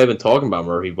believe we might have been talking about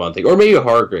Murphy Bunting, or maybe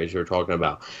Hargraves we were talking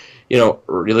about. You know,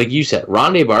 like you said,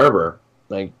 Rondé Barber,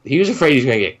 like he was afraid he was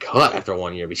going to get cut after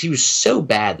 1 year because he was so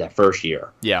bad that first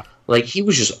year. Yeah. Like he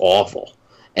was just awful.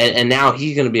 And now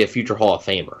he's going to be a future Hall of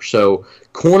Famer. So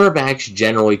cornerbacks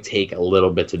generally take a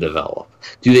little bit to develop.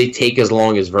 Do they take as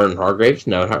long as Vernon Hargraves?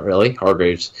 No, not really.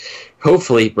 Hargraves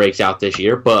hopefully breaks out this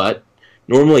year, but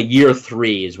normally year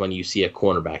 3 is when you see a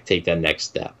cornerback take that next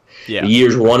step. Yeah.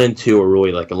 Years 1 and 2 are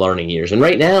really like learning years. And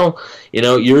right now, you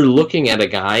know, you're looking at a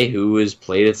guy who has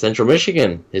played at Central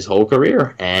Michigan his whole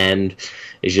career and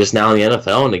is just now in the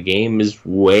NFL, and the game is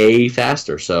way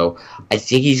faster. So I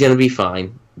think he's going to be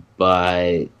fine.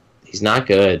 But he's not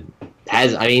good.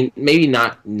 Maybe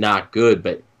not good,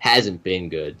 but hasn't been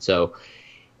good. So,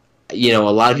 you know,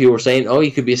 a lot of people were saying, oh, he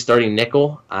could be a starting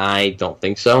nickel. I don't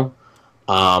think so.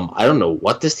 I don't know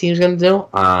what this team's going to do.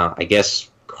 I guess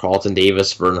Carlton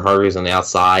Davis, Vernon Hargraves on the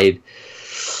outside.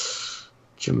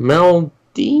 Jamel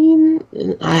Dean?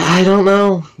 I don't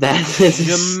know.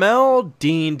 Jamel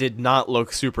Dean did not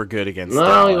look super good against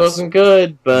Dallas. He wasn't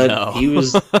good, but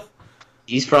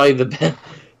he's probably the best.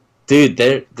 Dude,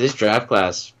 this draft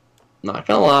class, not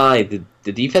gonna lie,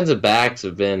 the defensive backs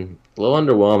have been a little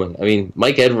underwhelming. I mean,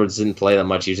 Mike Edwards didn't play that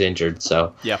much; he was injured.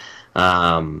 So yeah.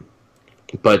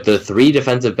 But the 3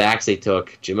 defensive backs they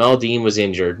took, Jamel Dean was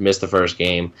injured, missed the first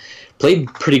game, played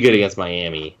pretty good against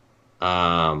Miami,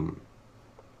 and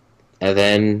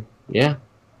then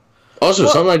Also,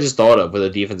 something I just thought of with a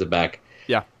defensive back.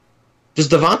 Yeah. Does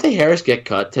Devontae Harris get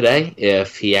cut today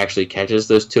if he actually catches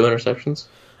those 2 interceptions?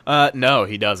 No,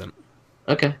 he doesn't.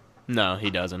 Okay. No,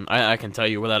 he doesn't. I can tell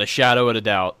you without a shadow of a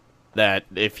doubt that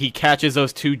if he catches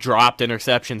those 2 dropped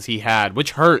interceptions he had,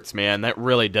 which hurts, man, that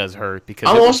really does hurt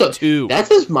because that's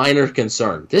his minor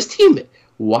concern. This team,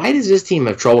 why does this team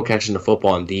have trouble catching the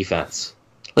football on defense?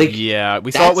 Like, yeah,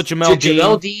 we saw it with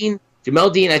Jamel Dean.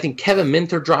 Jamel Dean, I think Kevin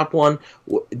Minter dropped one.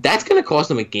 That's going to cost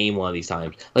them a game one of these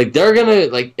times. Like, they're going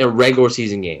to, like, a regular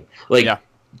season game. Like,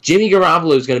 Jimmy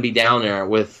Garoppolo is going to be down there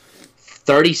with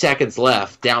 30 seconds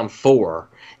left, down 4,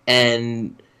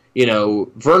 and, you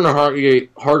know, Vernon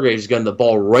Hargraves is going to the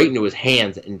ball right into his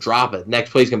hands and drop it. Next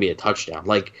play is going to be a touchdown.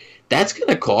 Like, that's going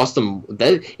to cost them.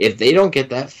 If they don't get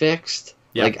that fixed,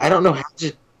 like, I don't know how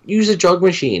to use a jug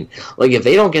machine. Like, if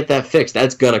they don't get that fixed,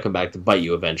 that's going to come back to bite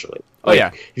you eventually.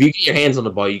 Like, if you get your hands on the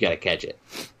ball, you got to catch it.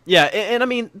 Yeah, and I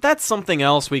mean, that's something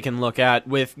else we can look at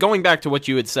with going back to what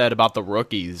you had said about the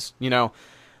rookies. You know,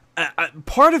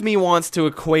 Part of me wants to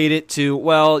equate it to,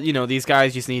 well, these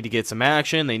guys just need to get some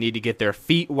action. They need to get their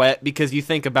feet wet, because you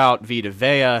think about Vita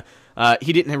Vea,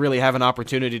 he didn't really have an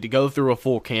opportunity to go through a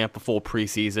full camp, a full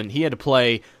preseason. He had to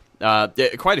play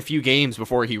quite a few games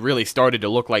before he really started to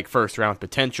look like first-round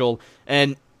potential.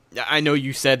 And I know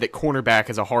you said that cornerback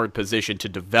is a hard position to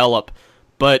develop,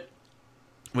 but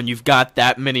when you've got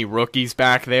that many rookies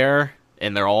back there,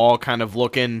 and they're all kind of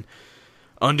looking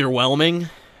underwhelming,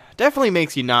 definitely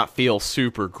makes you not feel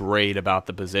super great about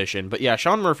the position. But yeah,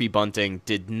 Sean Murphy-Bunting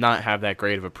did not have that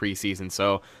great of a preseason,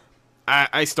 so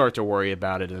I start to worry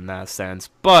about it in that sense.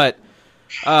 But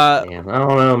man, I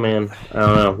don't know, man. I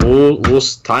don't know. We'll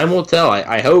time will tell.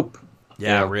 I hope.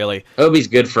 Yeah, really. I hope he's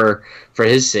good for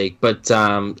his sake. But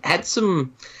had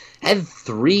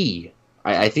three.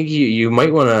 I think you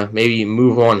might want to maybe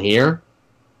move on here,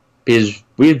 because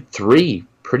we had three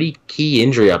pretty key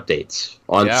injury updates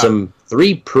on some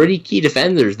three pretty key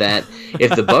defenders that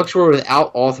if the Bucs were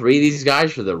without all three of these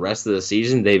guys for the rest of the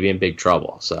season, they'd be in big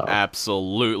trouble. So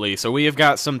absolutely. So we have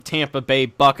got some Tampa Bay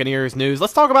Buccaneers news.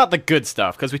 Let's talk about the good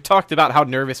stuff, because we talked about how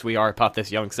nervous we are about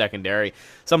this young secondary.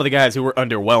 Some of the guys who were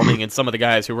underwhelming and some of the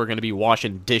guys who were going to be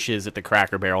washing dishes at the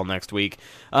Cracker Barrel next week.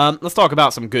 Let's talk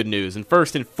about some good news. And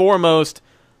first and foremost,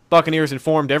 Buccaneers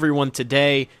informed everyone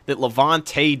today that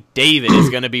Lavonte David is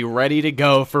going to be ready to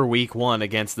go for Week 1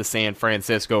 against the San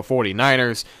Francisco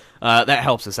 49ers. That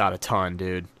helps us out a ton,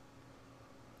 dude.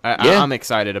 I'm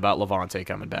excited about Lavonte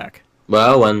coming back.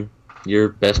 Well, when your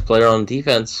best player on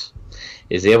defense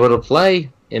is able to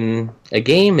play in a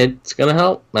game, it's going to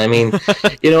help. I mean,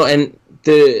 and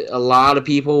a lot of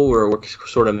people were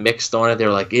sort of mixed on it. They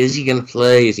were like, is he going to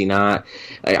play? Is he not?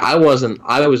 I wasn't.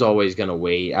 I was always going to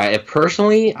wait.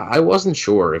 Personally, I wasn't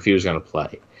sure if he was going to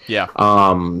play. Yeah.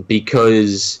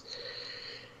 Because,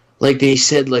 like they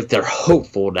said, like they're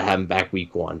hopeful to have him back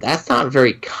Week 1. That's not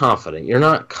very confident. You're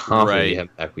not confident you have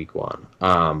him back Week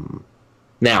 1.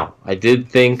 Now, I did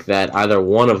think that either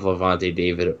one of Lavonte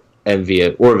David and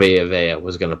Vita Vea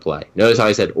was going to play. Notice how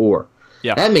I said or.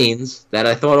 Yeah. That means that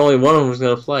I thought only one of them was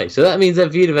going to play. So that means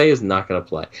that Vita Vea is not going to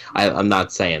play. I'm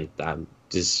not saying. I'm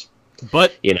just.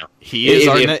 But he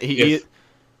is.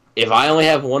 If I only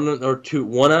have one out of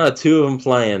two of them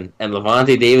playing, and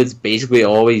Lavonte David's basically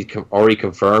already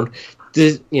confirmed,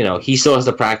 he still has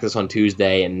to practice on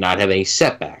Tuesday and not have any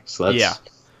setbacks. Let's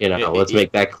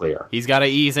make that clear. He's got to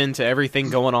ease into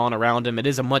everything going on around him. It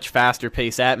is a much faster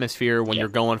paced atmosphere when you're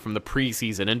going from the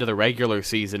preseason into the regular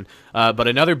season. But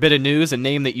another bit of news, a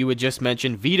name that you had just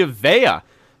mentioned, Vita Vea,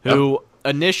 who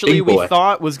initially we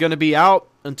thought was going to be out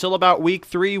until about Week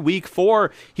 3, Week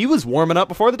 4. He was warming up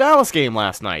before the Dallas game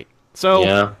last night.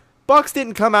 So Bucs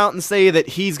didn't come out and say that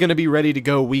he's going to be ready to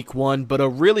go Week 1, but a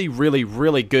really, really,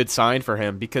 really good sign for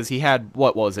him, because he had,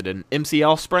 an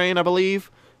MCL sprain, I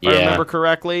believe? If I remember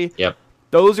correctly. Yep.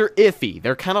 Those are iffy.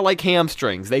 They're kind of like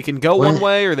hamstrings. They can go one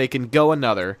way or they can go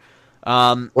another.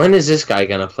 When is this guy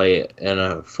going to play in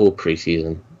a full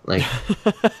preseason? Like,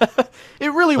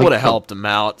 it really would have helped him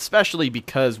out, especially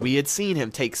because we had seen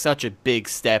him take such a big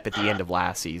step at the end of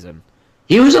last season.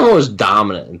 He was almost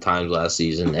dominant in times last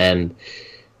season, and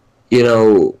he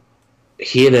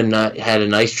had a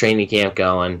nice training camp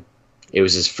going. It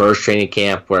was his first training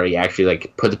camp where he actually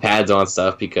put the pads on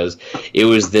stuff, because it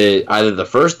was either the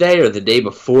first day or the day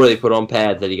before they put on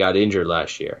pads that he got injured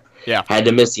last year. Yeah. Had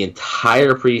to miss the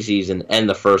entire preseason and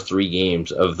the first 3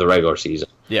 games of the regular season.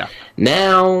 Yeah.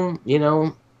 Now,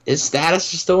 his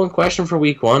status is still in question for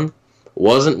Week 1.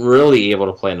 Wasn't really able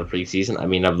to play in the preseason. I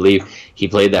mean, I believe he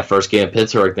played that first game in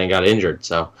Pittsburgh, then got injured.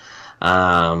 So,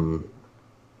 I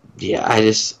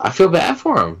feel bad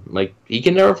for him. Like, he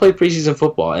can never play preseason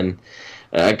football, and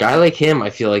a guy like him, I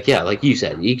feel like, like you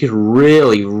said, he could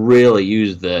really, really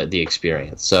use the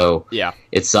experience. So yeah,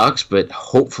 it sucks, but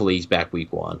hopefully he's back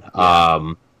Week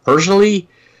 1. Personally,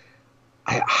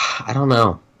 I don't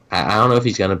know. I don't know if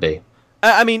he's gonna be.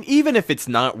 I mean, even if it's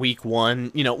not Week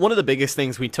 1, one of the biggest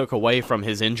things we took away from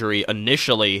his injury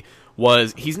initially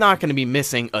was he's not going to be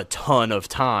missing a ton of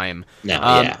time. No,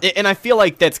 and I feel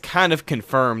like that's kind of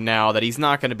confirmed now that he's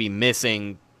not going to be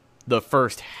missing the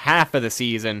first half of the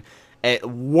season. At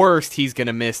worst, he's going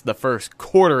to miss the first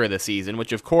quarter of the season,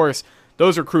 which, of course,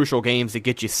 those are crucial games to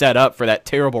get you set up for that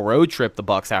terrible road trip the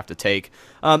Bucs have to take.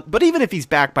 But even if he's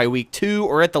back by Week 2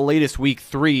 or at the latest Week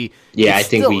 3... Yeah, I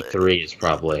think Week 3 is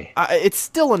probably... it's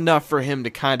still enough for him to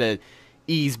kind of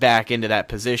ease back into that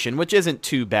position, which isn't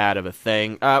too bad of a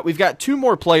thing. We've got 2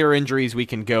 more player injuries we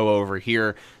can go over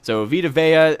here. So Vita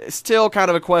Vea, still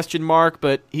kind of a question mark,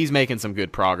 but he's making some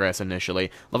good progress initially.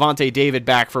 Lavonte David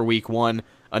back for Week 1.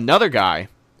 Another guy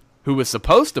who was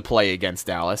supposed to play against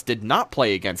Dallas did not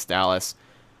play against Dallas.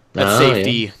 That's Oh,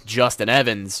 safety Justin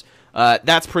Evans.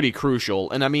 That's pretty crucial.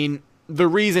 And I mean, the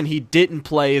reason he didn't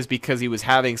play is because he was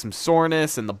having some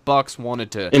soreness, and the Bucks wanted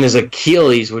to. And his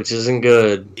Achilles, which isn't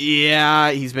good.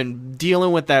 Yeah, he's been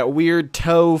dealing with that weird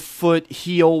toe, foot,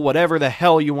 heel, whatever the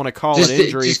hell you want to call an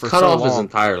injury just for cut so off long. his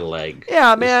entire leg.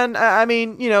 Yeah, man. I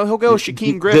mean, he'll go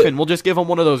Shaquem Griffin. We'll just give him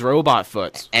one of those robot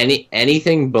foots.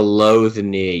 Anything below the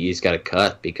knee, you just got to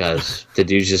cut because the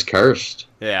dude's just cursed.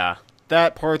 Yeah,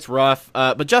 that part's rough.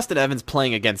 But Justin Evans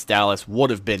playing against Dallas would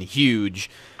have been huge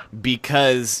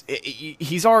because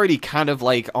he's already kind of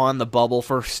like on the bubble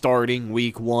for starting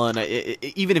week 1.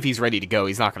 Even if he's ready to go,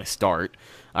 he's not going to start.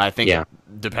 I think,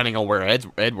 depending on where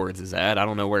Edwards is at. I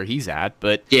don't know where he's at,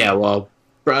 but... Yeah, well,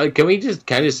 bro, can we just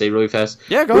kind of say really fast?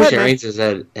 Yeah, go Bruce ahead, Arians has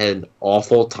had an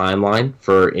awful timeline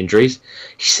for injuries.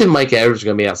 He said Mike Edwards is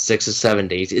going to be out 6 to 7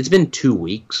 days. It's been 2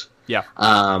 weeks. Yeah.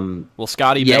 Well,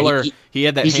 Scotty Miller, he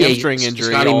had that hamstring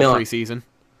injury all preseason.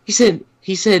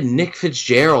 He said Nick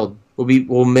Fitzgerald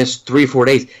will miss 3-4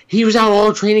 days. He was out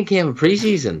all training camp and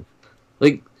preseason.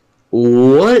 Like,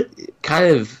 what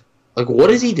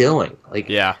is he doing? Like,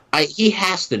 yeah, he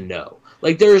has to know.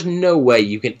 Like, there's no way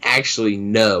you can actually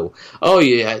know. Oh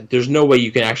yeah, there's no way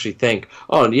you can actually think.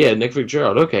 Oh yeah, Nick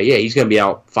Fitzgerald. Okay, yeah, he's gonna be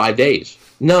out 5 days.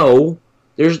 No,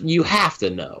 you have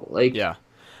to know. Like, yeah.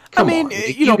 Come on,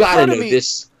 you gotta know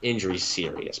this injury's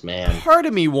serious, man. Part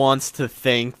of me wants to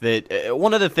think that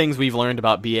one of the things we've learned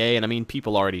about BA, and I mean,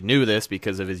 people already knew this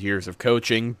because of his years of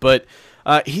coaching, but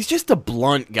he's just a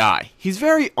blunt guy. He's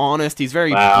very honest. He's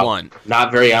very blunt.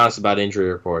 Not very honest about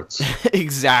injury reports.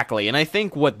 Exactly, and I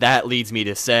think what that leads me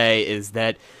to say is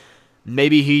that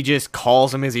maybe he just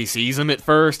calls him as he sees him at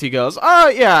first. He goes, oh,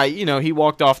 yeah, he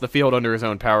walked off the field under his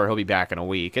own power. He'll be back in a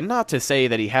week. And not to say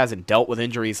that he hasn't dealt with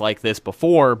injuries like this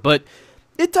before, but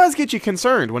it does get you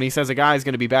concerned when he says a guy's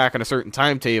going to be back on a certain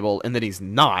timetable and that he's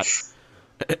not.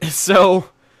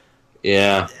 So,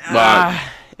 yeah.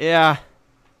 Yeah. A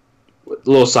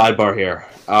little sidebar here.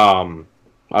 I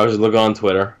was looking on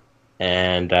Twitter,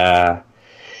 and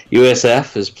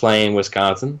USF is playing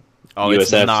Wisconsin. Oh,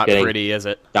 USF's it's not pretty, is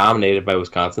it? Dominated by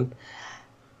Wisconsin.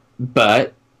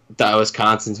 But the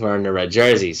Wisconsin's wearing their red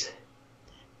jerseys.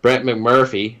 Brett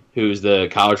McMurphy, who's the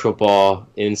college football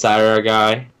insider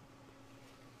guy,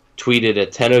 tweeted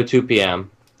at 10:02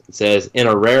 p.m. It says, in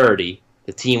a rarity,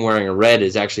 the team wearing a red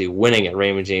is actually winning at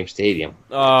Raymond James Stadium.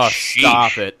 Oh, sheesh.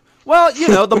 Stop it. Well,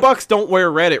 the Bucks don't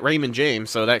wear red at Raymond James,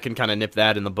 so that can kind of nip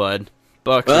that in the bud.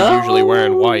 Bucks are usually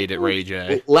wearing white at Ray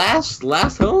J. Last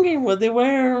home game, what'd they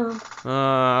wear?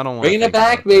 I don't want to bring it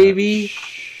back, baby.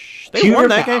 They won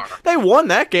that game. They won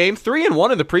that game.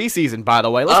 3-1 in the preseason, by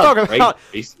the way. Let's talk about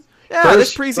this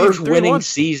preseason. First winning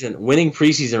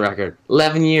preseason record.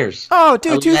 11 years. Oh,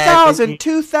 dude,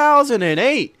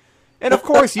 2008. And of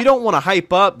course, you don't want to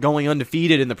hype up going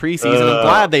undefeated in the preseason. I'm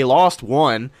glad they lost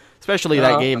one, especially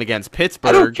that game against Pittsburgh.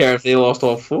 I don't care if they lost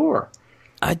all 4.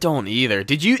 I don't either.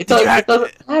 It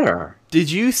doesn't matter. Did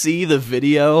you see the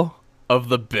video of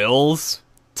the Bills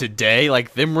today?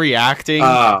 Like, them reacting?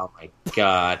 Oh, my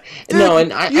God. Dude, no,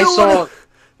 and I saw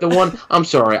the one... I'm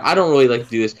sorry, I don't really like to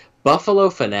do this.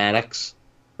 Buffalo Fanatics,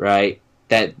 right?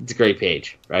 That's a great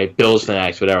page, right? Bills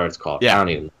Fanatics, whatever it's called. Yeah. I don't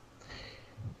even know.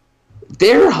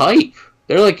 They're hype.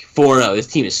 They're like 4-0. This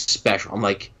team is special. I'm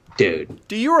like... Dude.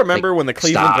 Do you remember when the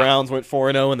Cleveland Browns went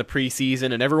 4-0 in the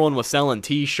preseason and everyone was selling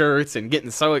T-shirts and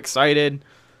getting so excited?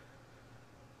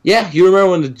 Yeah, you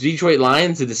remember when the Detroit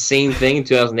Lions did the same thing in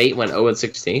 2008, went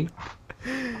 0-16?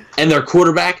 And their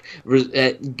quarterback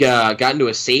got into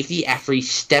a safety after he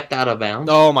stepped out of bounds?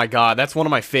 Oh, my God. That's one of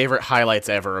my favorite highlights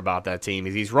ever about that team.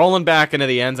 Is he's rolling back into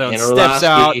the end zone, steps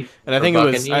out, and I think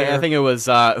it was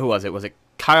who was it? Was it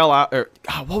Kyle, or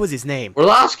what was his name?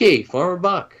 Orlovsky,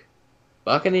 former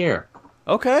Buccaneer.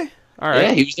 Okay. All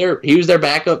right. Yeah, he was their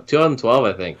backup 2012,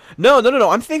 I think. No.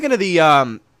 I'm thinking of the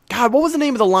God, what was the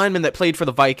name of the lineman that played for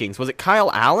the Vikings? Was it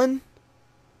Kyle Allen?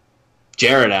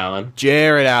 Jared Allen.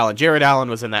 Jared Allen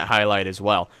was in that highlight as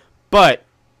well. But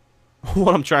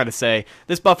what I'm trying to say,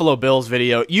 this Buffalo Bills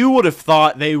video, you would have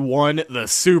thought they won the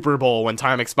Super Bowl when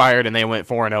time expired and they went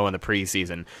 4-0 in the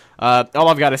preseason. All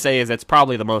I've got to say is it's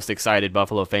probably the most excited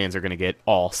Buffalo fans are going to get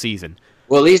all season.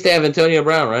 Well, at least they have Antonio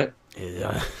Brown, right?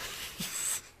 Yeah.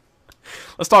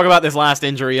 Let's talk about this last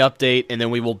injury update, and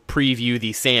then we will preview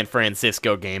the San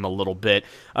Francisco game a little bit.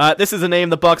 This is a name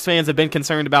the Bucs fans have been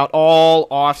concerned about all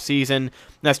offseason.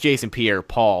 That's Jason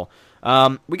Pierre-Paul.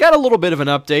 We got a little bit of an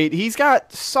update. He's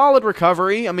got solid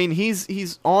recovery. I mean,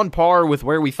 he's on par with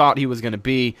where we thought he was going to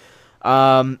be.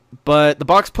 But the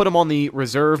Bucs put him on the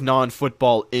reserve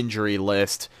non-football injury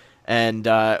list. And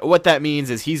what that means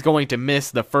is he's going to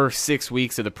miss the first 6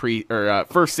 weeks of the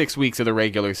first 6 weeks of the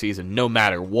regular season, no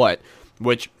matter what,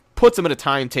 which puts him in a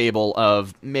timetable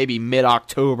of maybe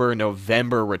mid-October,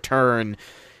 November return,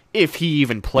 if he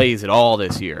even plays at all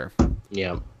this year.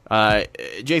 Yeah.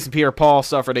 Jason Pierre-Paul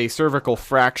suffered a cervical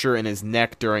fracture in his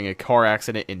neck during a car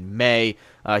accident in May.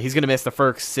 He's going to miss the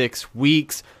first 6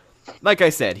 weeks. Like I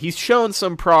said, he's shown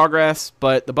some progress,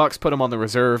 but the Bucks put him on the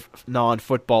reserve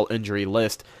non-football injury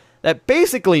list. That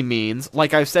basically means,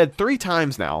 like I've said 3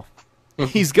 times now,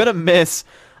 he's gonna miss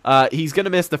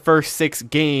the first 6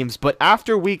 games. But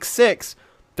after week 6,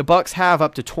 the Bucks have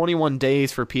up to 21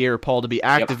 days for Pierre-Paul to be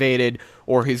activated,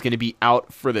 or he's going to be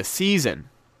out for the season.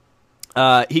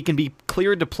 He can be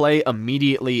cleared to play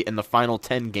immediately in the final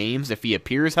 10 games if he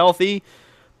appears healthy,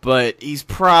 but he's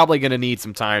probably going to need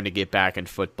some time to get back in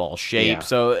football shape. Yeah.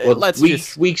 So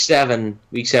week 7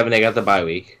 they got the bye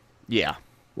week. Yeah.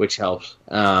 Which helps.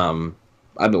 Well,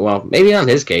 maybe not in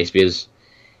his case because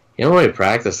you don't really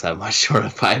practice that much during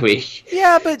a bye week.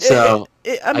 Yeah, but so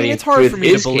I mean, it's hard for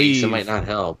me to believe. Case, it might not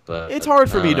help. But it's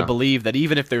hard for me to believe that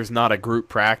even if there's not a group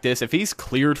practice, if he's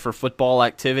cleared for football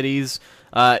activities,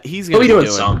 he's going to be doing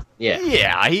some. Yeah.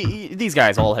 Yeah. These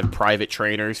guys all have private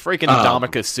trainers. Freaking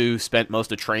Ndamukong Suh spent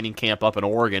most of training camp up in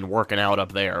Oregon working out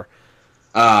up there.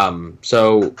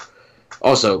 So.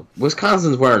 Also,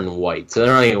 Wisconsin's wearing white, so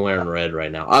they're not even wearing red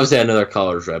right now. Obviously, I know their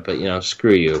color's red, but,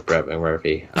 screw you, Brett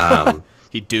McMurphy.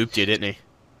 He duped you, didn't he?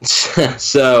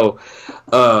 So,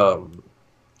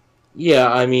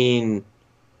 yeah, I mean,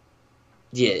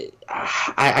 yeah,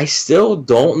 I still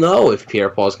don't know if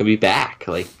Pierre-Paul's going to be back.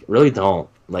 Like, really don't.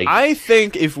 Like, I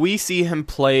think if we see him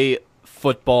play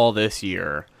football this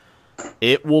year,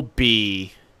 it will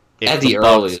be... At the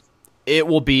earliest. It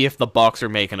will be if the Bucks are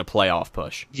making a playoff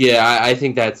push. Yeah, I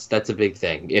think that's a big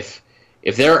thing. If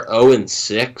they're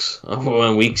 0-6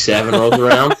 when week 7 rolls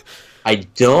around, I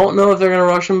don't know if they're going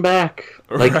to rush him back.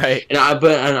 Like, right. And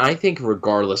I think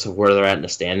regardless of where they're at in the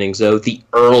standings, though, the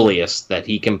earliest that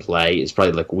he can play is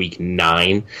probably like week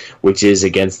 9, which is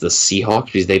against the Seahawks,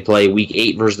 because they play week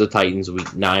 8 versus the Titans,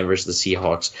 week 9 versus the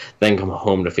Seahawks, then come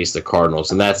home to face the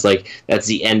Cardinals, and that's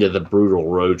the end of the brutal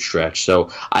road stretch. So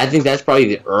I think that's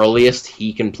probably the earliest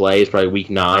he can play is probably week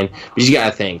 9. But you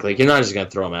got to think, like, you're not just going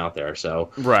to throw him out there.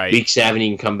 So right. Week 7 he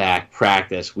can come back,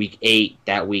 practice. Week 8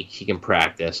 that week he can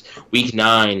practice. Week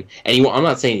 9, and I'm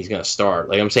not saying he's going to start.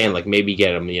 Like, I'm saying, like, maybe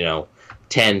get him,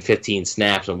 10, 15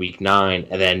 snaps on week 9,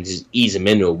 and then just ease him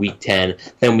into a week 10.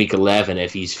 Then week 11,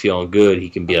 if he's feeling good, he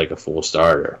can be like a full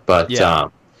starter. But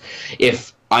what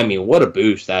a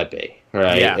boost that'd be,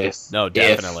 right? Yeah,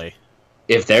 definitely.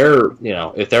 If they're,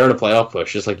 if they're in a playoff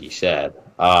push, just like you said,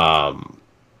 and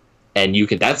you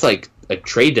can, that's like a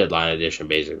trade deadline edition,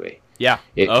 basically. Yeah.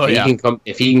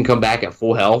 If he can come back at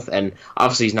full health, and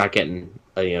obviously he's not getting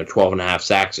 12.5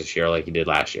 sacks this year like he did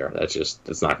last year.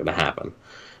 That's not going to happen.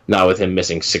 Not with him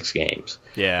missing 6 games.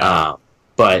 Yeah.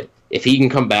 But if he can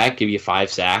come back, give you 5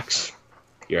 sacks,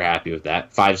 you're happy with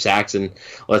that. 5 sacks, and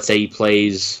let's say he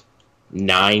plays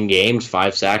 9 games,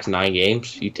 5 sacks, 9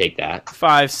 games, you take that.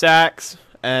 5 sacks,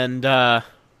 and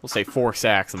we'll say 4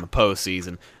 sacks in the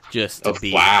postseason, just to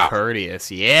be courteous.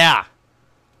 Yeah.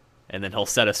 And then he'll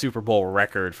set a Super Bowl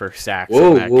record for sacks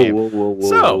in that game.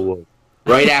 Whoa.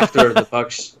 Right after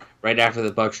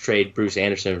the Bucks trade Bruce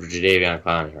Anderson for Jadeveon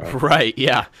Clowney, right? Right,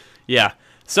 yeah.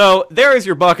 So there is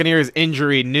your Buccaneers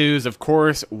injury news. Of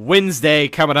course, Wednesday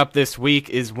coming up this week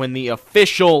is when the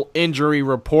official injury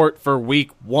report for Week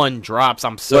 1 drops.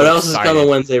 I'm so excited. What else is coming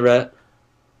Wednesday, Rhett?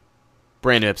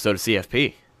 Brand new episode of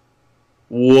CFP.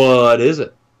 What is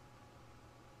it?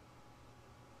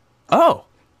 Oh,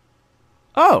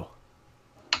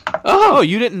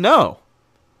 you didn't know.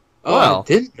 Oh, well, I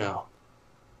didn't know.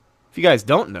 If you guys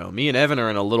don't know, me and Evan are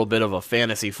in a little bit of a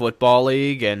fantasy football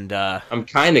league, and I'm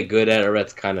kind of good at it.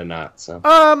 Rhett's kind of not. So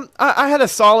I had a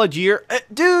solid year,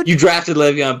 dude. You drafted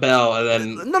Le'Veon Bell,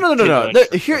 and then no.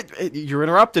 Here, you're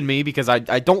interrupting me because I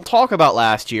don't talk about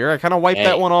last year. I kind of wiped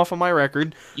that one off on my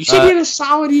record. You said you had a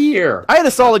solid year. I had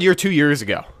a solid year 2 years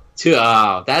ago.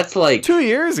 That's like 2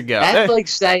 years ago. That's like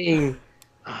saying.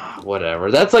 Whatever.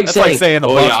 That's like saying the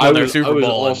Bucs won their Super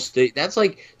Bowl. That's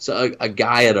like a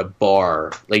guy at a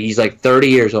bar. Like he's like 30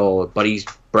 years old, but he's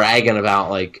bragging about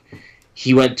like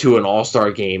he went to an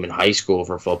all-star game in high school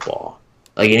for football.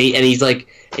 Like and he's like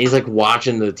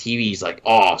watching the TV. He's like,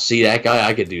 oh, see that guy?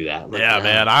 I could do that. Like, yeah,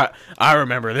 man. I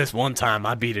remember this one time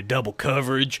I beat a double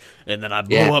coverage and then I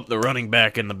blew up the running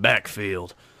back in the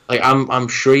backfield. Like I'm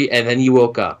sure, and then you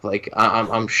woke up. Like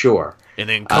I'm sure. And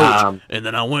then and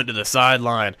then I went to the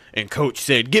sideline, and coach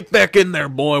said, "Get back in there,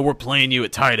 boy. We're playing you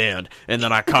at tight end." And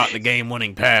then I caught the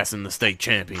game-winning pass in the state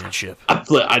championship.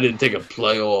 I didn't take a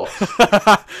play off.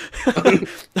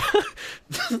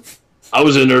 I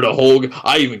was in there the whole.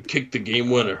 I even kicked the game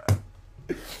winner.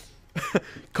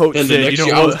 Coach And the said, next "You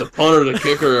year, know I was what? the punter, the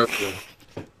kicker, everything.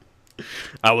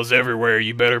 I was everywhere.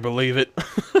 You better believe it."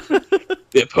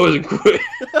 The opposing quit.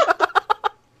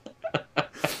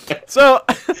 So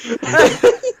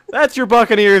that's your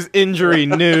Buccaneers injury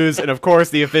news, and of course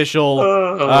the official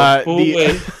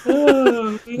the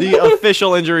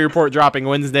official injury report dropping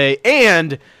Wednesday,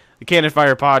 and the Cannon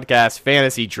Fire Podcast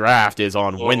fantasy draft is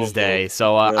on Wednesday.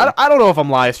 So I don't know if I'm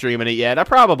live streaming it yet. I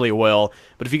probably will,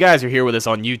 but if you guys are here with us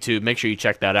on YouTube, make sure you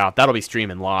check that out. That'll be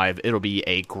streaming live. It'll be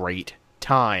a great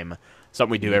time.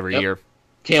 Something we do every year.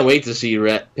 Can't wait to see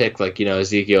you pick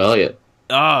Ezekiel Elliott.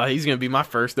 Oh, he's gonna be my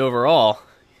first overall.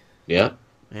 Yeah.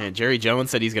 Man, Jerry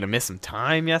Jones said he's going to miss some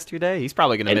time yesterday. He's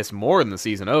probably going to miss more than the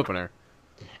season opener.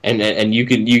 And you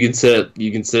can sit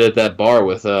at that bar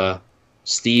with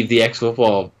Steve, the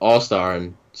ex-football all-star,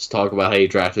 and just talk about how you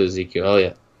drafted Ezekiel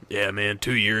Elliott. Yeah, man.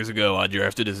 2 years ago, I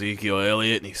drafted Ezekiel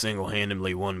Elliott, and he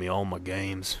single-handedly won me all my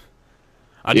games.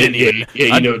 I didn't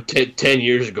even. 10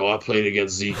 years ago, I played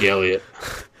against Zeke Elliott.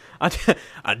 I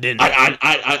didn't.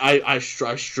 I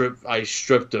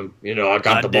stripped him. I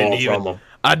got the ball from him.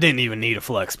 I didn't even need a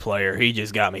flex player. He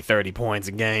just got me 30 points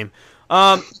a game.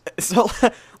 So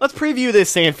let's preview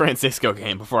this San Francisco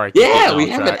game before I we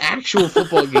have an actual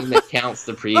football game that counts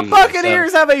to preview. The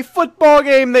Buccaneers have a football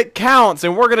game that counts,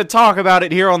 and we're going to talk about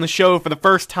it here on the show for the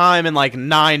first time in like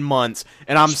 9 months.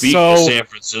 And Speaking of San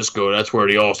Francisco, that's where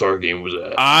the All-Star game was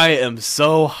at. I am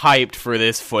so hyped for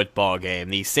this football game.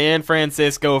 The San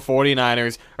Francisco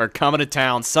 49ers are coming to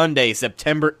town Sunday,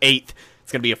 September 8th.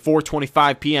 It's going to be a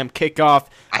 4:25 p.m. kickoff.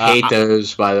 I hate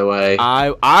those, by the way.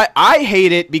 I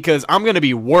hate it because I'm going to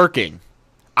be working.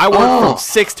 I work from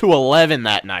 6 to 11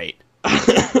 that night.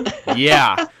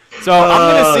 Yeah. So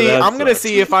I'm gonna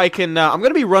see if I can. I'm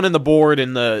gonna be running the board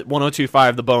in the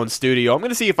 102.5 The Bone studio. I'm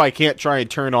gonna see if I can't try and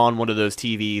turn on one of those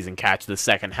TVs and catch the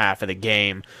second half of the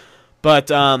game. But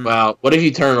wow, what if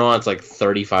you turn it on? It's like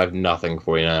 35-0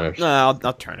 49ers.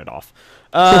 I'll turn it off.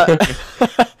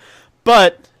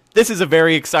 But this is a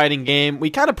very exciting game. We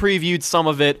kind of previewed some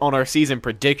of it on our season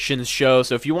predictions show,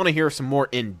 so if you want to hear some more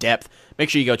in-depth, make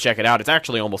sure you go check it out. It's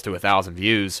actually almost to 1,000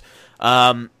 views.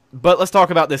 But let's talk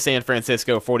about this San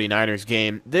Francisco 49ers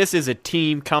game. This is a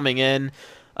team coming in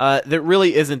that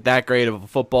really isn't that great of a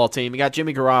football team. You got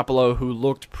Jimmy Garoppolo, who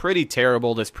looked pretty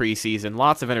terrible this preseason,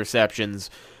 lots of interceptions.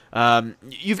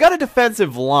 You've got a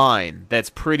defensive line that's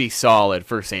pretty solid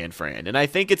for San Fran, and I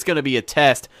think it's going to be a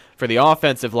test for the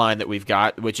offensive line that we've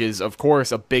got, which is, of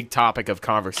course, a big topic of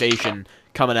conversation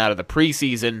coming out of the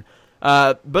preseason.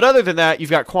 But other than that,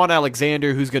 you've got Quan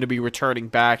Alexander, who's going to be returning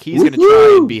back. He's going to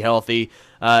try and be healthy,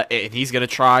 and he's going to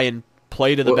try and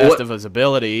play to the best of his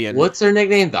ability. And what's their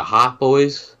nickname? The Hot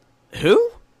Boys?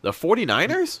 Who? The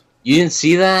 49ers? You didn't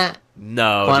see that?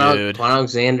 No, dude. Quan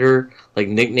Alexander,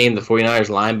 nicknamed the 49ers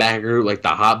linebacker group, the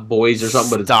Hot Boys or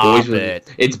something, but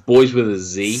it's boys with a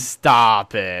Z.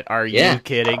 Stop it. Are you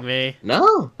kidding me?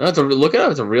 No, look it up.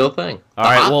 It's a real thing. The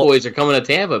Hot Boys are coming to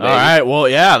Tampa, baby. All right, well,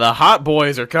 yeah, the Hot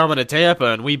Boys are coming to Tampa,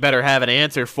 and we better have an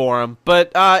answer for them.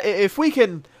 But if we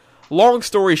can, long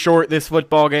story short, this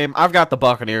football game, I've got the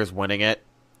Buccaneers winning it.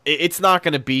 It's not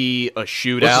going to be a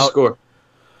shootout. What's the score?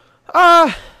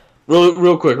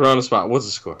 Real quick, we're on the spot. What's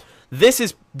the score? This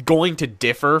is going to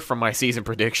differ from my season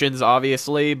predictions,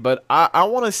 obviously, but I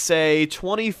want to say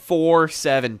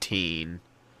 24-17.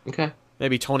 Okay.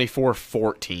 Maybe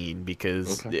 24-14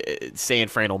 because San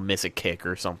Fran will miss a kick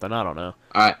or something. I don't know.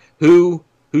 All right. Who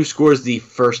scores the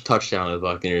first touchdown of the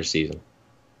Buccaneers season?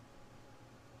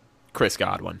 Chris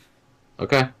Godwin.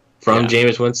 Okay. From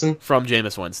Jameis Winston? From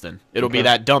Jameis Winston. It'll be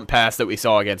that dump pass that we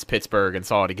saw against Pittsburgh and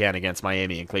saw it again against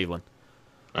Miami and Cleveland.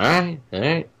 All right.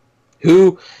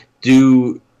 Does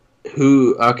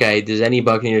any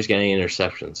Buccaneers get any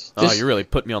interceptions? Oh, you really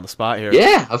put me on the spot here.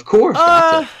 Yeah, of course.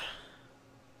 Yeah.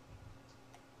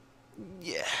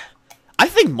 I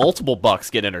think multiple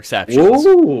Bucks get interceptions.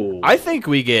 Whoa. I think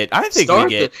we get.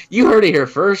 You heard it here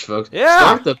first, folks. Yeah.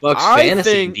 Start the Bucks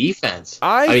fantasy defense.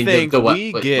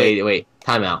 Wait.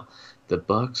 Time out. The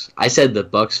Bucks. I said the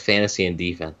Bucks fantasy and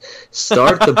defense.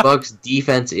 Start the Bucks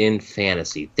defense in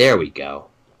fantasy. There we go.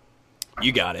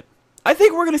 You got it. I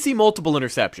think we're going to see multiple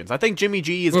interceptions. I think Jimmy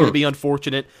G is going to be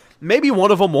unfortunate. Maybe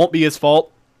one of them won't be his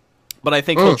fault, but I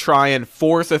think he'll try and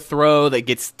force a throw that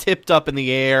gets tipped up in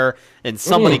the air, and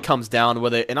somebody comes down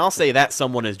with it. And I'll say that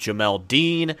someone is Jamel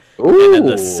Dean. And then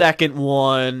the second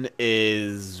one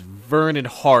is Vernon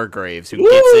Hargraves, who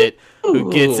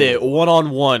gets it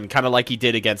one-on-one, kind of like he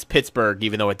did against Pittsburgh,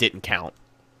 even though it didn't count.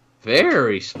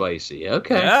 Very spicy.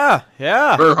 Okay.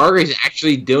 Yeah. Vernon Hargraves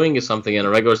actually doing something in a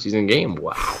regular season game.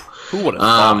 Wow. Who would have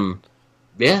thought?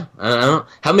 Yeah. I don't know.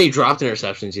 How many dropped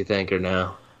interceptions do you think are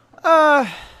now?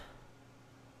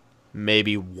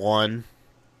 Maybe one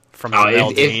from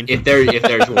Jamel Dean. If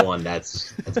there's one,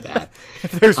 that's bad.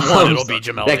 If there's one, it'll be Jamel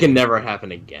Dean. That can never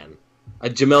happen again.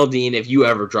 Jamel Dean, if you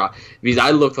ever drop, because I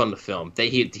looked on the film,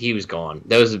 he was gone.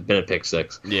 That was been a pick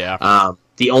six. Yeah.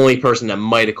 The only person that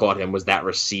might have caught him was that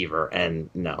receiver, and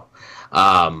no,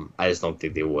 I just don't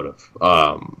think they would have.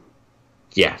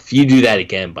 Yeah, if you do that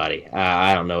again, buddy,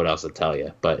 I don't know what else to tell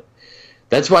you, but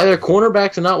that's why they're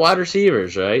cornerbacks and not wide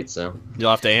receivers, right? So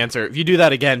you'll have to answer. If you do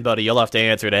that again, buddy, you'll have to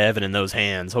answer to Evan in those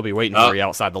hands. He'll be waiting for you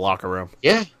outside the locker room.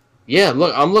 Yeah.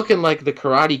 Look, I'm looking like the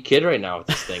Karate Kid right now with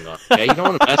this thing on. Okay, you don't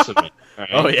want to mess with me. Right?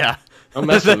 Oh yeah, don't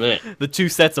mess with me. The two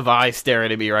sets of eyes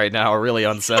staring at me right now are really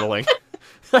unsettling.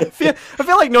 I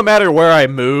feel like no matter where I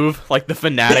move, like the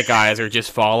fanatic eyes are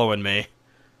just following me.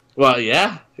 Well,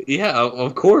 yeah,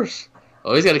 of course.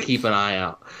 Always got to keep an eye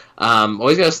out.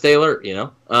 Always got to stay alert, you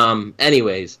know.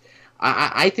 Anyways,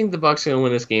 I think the Bucs are going to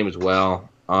win this game as well.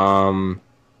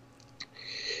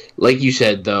 Like you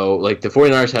said, though, like the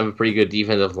 49ers have a pretty good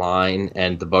defensive line,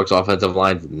 and the Bucs offensive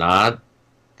line's not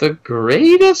the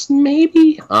greatest,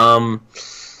 maybe.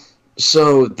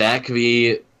 So that could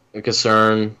be a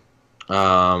concern.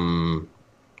 The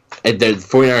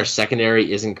 49ers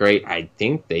secondary isn't great. I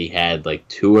think they had like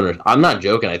I'm not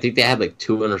joking. I think they had like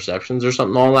 2 interceptions or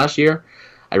something all last year.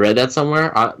 I read that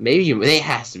somewhere. It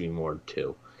has to be more than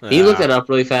 2. Can you look that up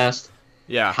really fast?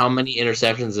 Yeah. How many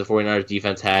interceptions the 49ers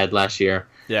defense had last year?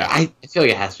 Yeah. I feel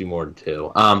like it has to be more than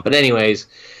 2. But anyways,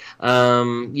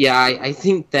 I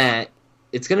think that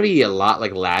it's going to be a lot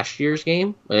like last year's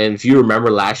game. And if you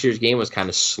remember, last year's game was kind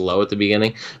of slow at the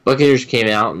beginning. Buccaneers came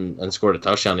out and scored a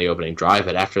touchdown on the opening drive,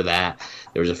 but after that,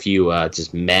 there was a few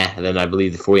just meh. And then I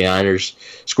believe the 49ers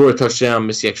scored a touchdown,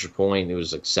 missed the extra point. It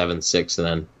was like 7-6, and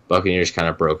then Buccaneers kind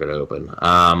of broke it open.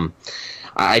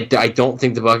 I don't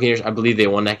think the Buccaneers, I believe they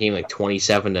won that game like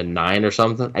 27-9 or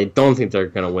something. I don't think they're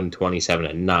going to win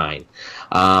 27-9.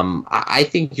 I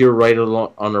think you're right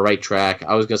on the right track.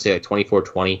 I was going to say like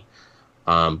 24-20.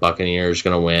 Buccaneers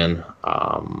going to win.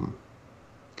 I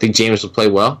think James will play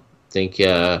well. I think I'm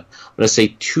going to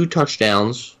say 2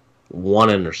 touchdowns, 1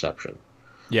 interception.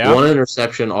 Yeah. 1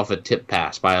 interception off a tip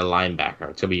pass by a linebacker.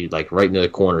 It's going to be like right into the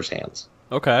corner's hands.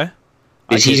 Okay.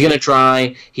 He's going to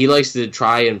try. He likes to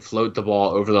try and float the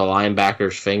ball over the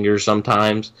linebacker's fingers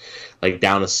sometimes, like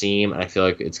down a seam. And I feel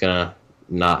like it's going to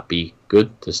not be good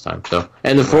this time. So,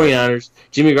 and the 49ers,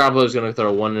 Jimmy Garoppolo is going to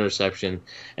throw 1 interception,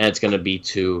 and it's going to be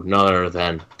to none other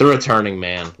than the returning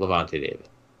man, Lavonte David.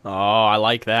 Oh, I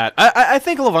like that. I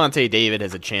think Lavonte David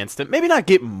has a chance to maybe not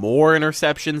get more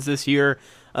interceptions this year,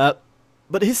 but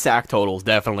his sack total is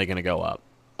definitely going to go up.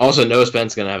 Also, Noah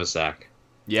Spence is going to have a sack.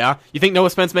 Yeah? You think Noah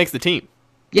Spence makes the team?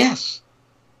 Yes.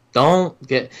 Don't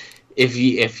get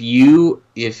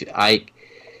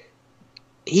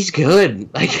he's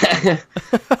good. Like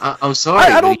I'm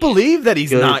sorry. I don't believe that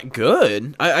he's not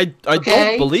good. I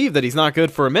don't believe that he's not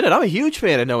good for a minute. I'm a huge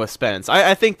fan of Noah Spence.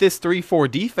 I think this 3-4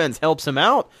 defense helps him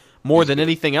out more than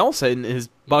anything else in his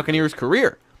Buccaneers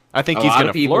career. I think he's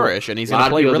going to flourish, and he's going to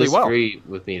play really well. A lot of people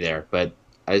disagree with me there, but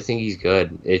I think he's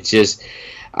good. It's just,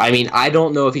 I mean, I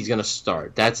don't know if he's going to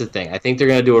start. That's the thing. I think they're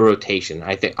going to do a rotation.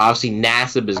 I think, obviously,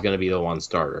 Nassib is going to be the one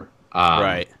starter.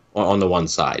 Right. On the one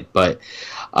side. But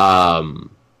on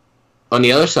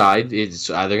the other side, it's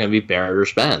either going to be Barrett or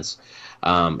Spence.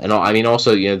 And I mean,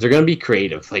 also, they're going to be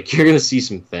creative. Like, you're going to see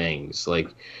some things. Like,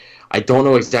 I don't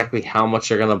know exactly how much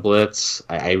they're going to blitz.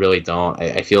 I really don't.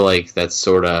 I feel like that's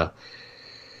sort of...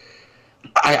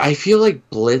 I feel like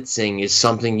blitzing is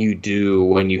something you do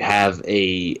when you have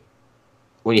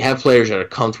players that are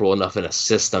comfortable enough in a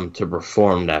system to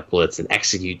perform that blitz and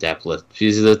execute that blitz.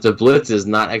 Because if the blitz is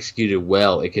not executed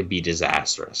well, it could be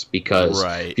disastrous. Because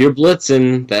if you're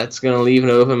blitzing, that's going to leave an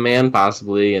open man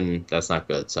possibly, and that's not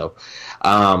good. So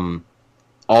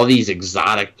all these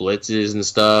exotic blitzes and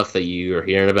stuff that you are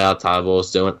hearing about Todd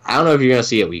Bowles doing, I don't know if you're going to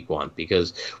see it week 1.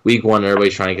 Because week 1,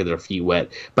 everybody's trying to get their feet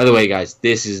wet. By the way, guys,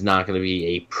 this is not going to be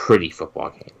a pretty football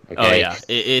game. Okay? Oh, yeah.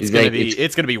 It's going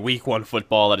to be week 1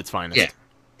 football at its finest. Yeah.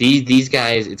 These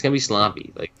guys, it's going to be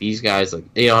sloppy. Like, these guys, like,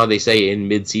 you know how they say in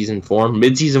mid-season form?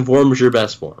 Mid-season form is your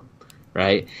best form,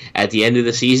 right? At the end of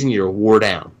the season, you're wore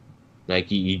down.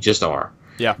 Like, you just are.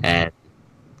 Yeah. And at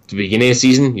the beginning of the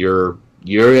season, you're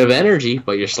of energy,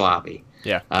 but you're sloppy.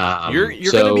 Yeah. You're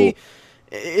going to be...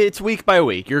 it's week by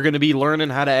week. You're going to be learning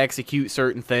how to execute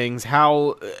certain things,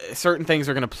 how certain things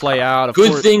are going to play out. Of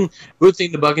course, good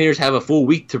thing the Buccaneers have a full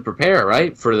week to prepare,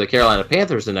 right, for the Carolina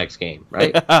Panthers the next game,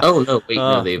 right? Oh no, wait,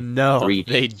 no, they have 3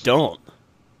 days. They don't.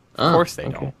 Of course they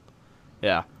don't.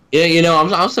 Yeah. Yeah,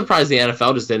 I'm surprised the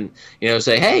NFL just didn't,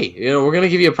 say, hey, we're going to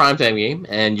give you a primetime game,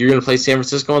 and you're going to play San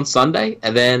Francisco on Sunday,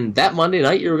 and then that Monday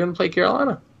night you're going to play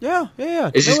Carolina. Yeah.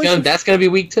 It's that's going to be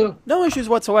week 2. No issues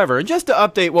whatsoever. And just to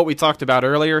update what we talked about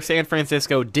earlier, San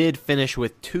Francisco did finish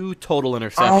with 2 total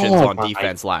interceptions on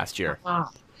defense last year. Yeah.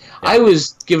 I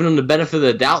was giving them the benefit of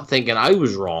the doubt, thinking I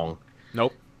was wrong.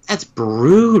 Nope. That's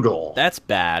brutal. That's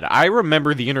bad. I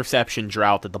remember the interception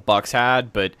drought that the Bucs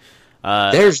had, but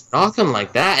there's nothing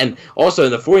like that. And also,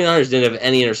 the 49ers didn't have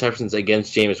any interceptions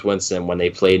against Jameis Winston when they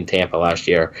played in Tampa last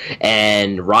year.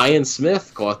 And Ryan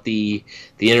Smith caught the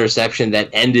interception that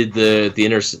ended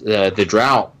the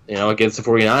drought, against the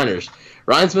 49ers.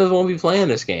 Ryan Smith won't be playing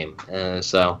this game.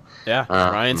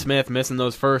 Ryan Smith missing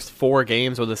those first 4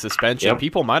 games with a suspension. Yep.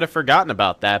 People might have forgotten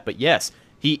about that, but yes,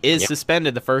 he is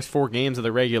suspended the first 4 games of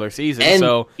the regular season. And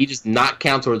so he does not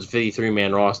count towards the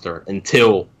 53-man roster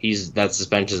until that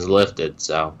suspension is lifted.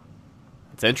 So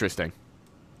it's interesting.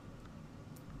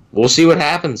 We'll see what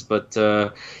happens. But, by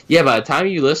the time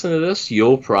you listen to this,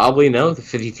 you'll probably know the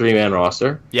 53-man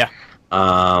roster. Yeah.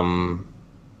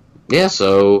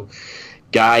 So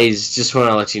guys, just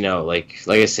want to let you know, like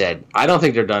I said, I don't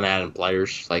think they're done adding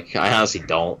players. Like, I honestly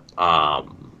don't.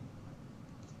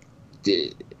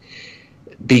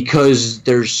 Because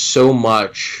there's so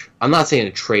much. I'm not saying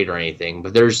a trade or anything,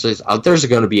 but there's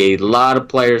going to be a lot of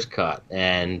players cut,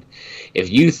 and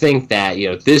if you think that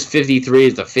this 53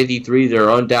 is the 53 they're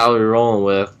undoubtedly rolling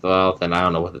with, well, then I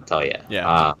don't know what to tell you.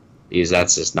 Yeah. Because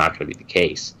that's just not going to be the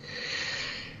case.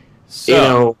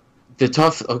 So the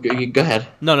tough. Okay, go ahead.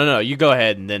 No. You go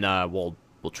ahead, and then we'll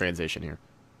transition here.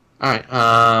 All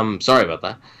right. Sorry about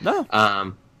that.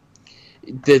 No.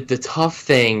 The tough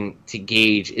thing to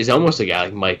gauge is almost a guy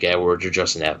like Mike Edwards or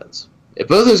Justin Evans. If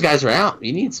both those guys are out,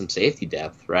 you need some safety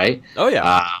depth, right? Oh,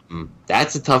 yeah.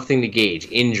 That's a tough thing to gauge.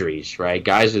 Injuries, right?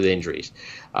 Guys with injuries.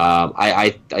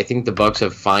 I think the Bucs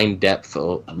have fine depth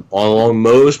along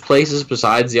most places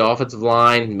besides the offensive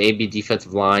line, maybe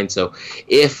defensive line. So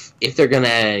if they're going to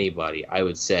add anybody, I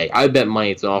would bet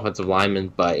money it's an offensive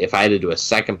lineman. But if I had to do a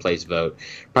second place vote,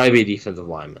 probably be a defensive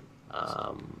lineman.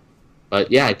 But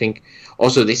yeah, I think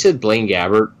also they said Blaine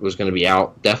Gabbert was going to be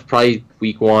out. Probably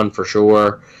week 1 for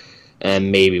sure, and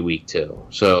maybe week 2.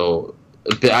 So,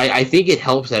 but I think it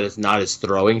helps that it's not his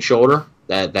throwing shoulder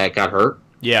that got hurt.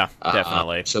 Yeah,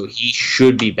 definitely. So he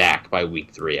should be back by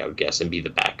week 3, I would guess, and be the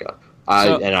backup.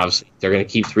 And obviously they're going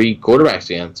to keep 3 quarterbacks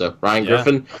again. So Ryan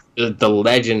Griffin, the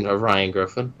legend of Ryan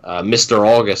Griffin, Mr.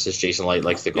 August, as Jason Light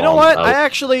likes to call him. You know what? I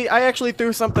actually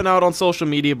threw something out on social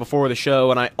media before the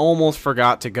show, and I almost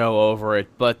forgot to go over it.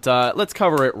 But let's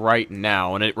cover it right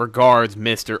now, and it regards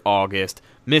Mr. August,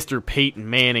 Mr. Peyton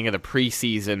Manning of the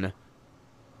preseason,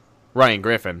 Ryan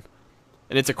Griffin.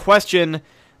 And it's a question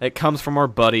that comes from our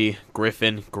buddy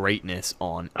Griffin Greatness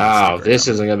on Instagram. Oh, this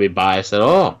isn't going to be biased at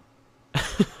all.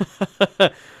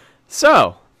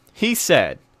 So, he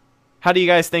said, how do you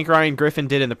guys think Ryan Griffin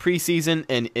did in the preseason,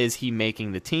 and is he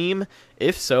making the team?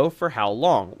 If so, for how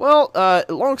long? Well,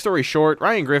 long story short,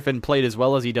 Ryan Griffin played as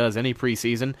well as he does any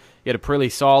preseason. He had a pretty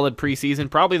solid preseason,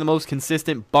 probably the most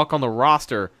consistent Buck on the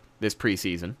roster this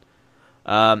preseason.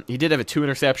 He did have a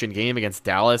 2-interception game against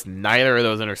Dallas. Neither of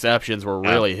those interceptions were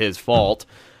really his fault.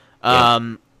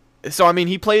 So, I mean,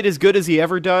 he played as good as he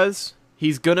ever does.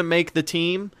 He's going to make the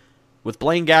team. With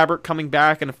Blaine Gabbert coming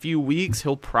back in a few weeks,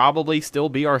 he'll probably still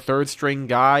be our 3rd-string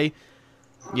guy.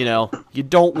 You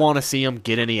don't want to see him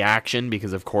get any action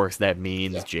because, of course, that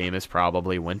means Jameis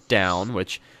probably went down,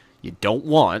 which you don't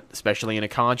want, especially in a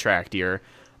contract year.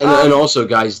 And also,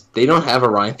 guys, they don't have a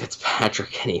Ryan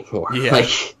Fitzpatrick anymore. Yeah,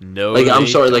 I'm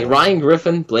sorry, Ryan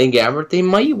Griffin, Blaine Gabbert, they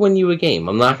might win you a game.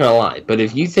 I'm not going to lie. But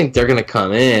if you think they're going to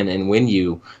come in and win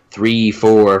you 3,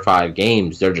 4, or 5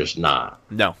 games, they're just not.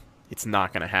 No. It's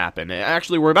not going to happen.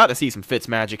 Actually, we're about to see some Fitz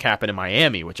magic happen in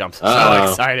Miami, which I'm so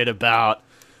excited about.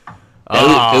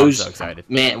 I'm so excited.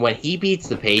 Man, when he beats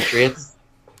the Patriots,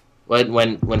 when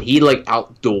he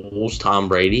outduels Tom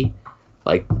Brady,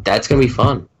 that's gonna be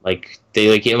fun. When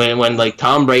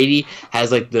Tom Brady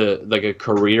has a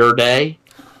career day,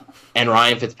 and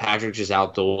Ryan Fitzpatrick just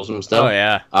outduels him stuff. Oh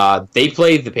yeah. They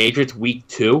play the Patriots week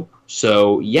 2,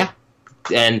 so yeah,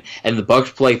 and the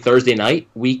Bucs play Thursday night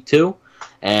week 2.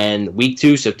 And week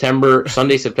 2,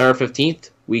 Sunday, September 15th,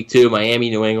 Week 2, Miami,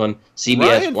 New England,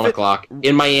 CBS, 1 o'clock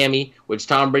in Miami, which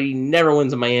Tom Brady never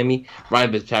wins in Miami.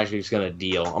 Ryan Fitzpatrick's going to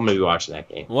deal. I'm going to be watching that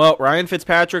game. Well, Ryan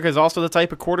Fitzpatrick is also the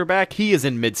type of quarterback. He is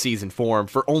in midseason form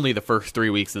for only the first 3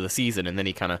 weeks of the season, and then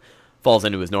he kind of falls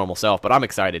into his normal self, but I'm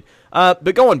excited.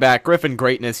 But going back, Griffin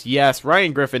greatness, yes,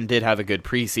 Ryan Griffin did have a good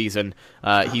preseason.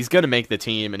 He's going to make the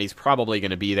team, and he's probably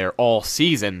going to be there all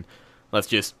season. Let's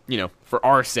just, for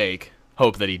our sake,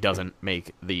 hope that he doesn't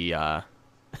make the,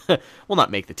 well, not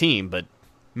make the team, but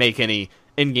make any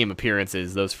in-game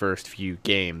appearances those first few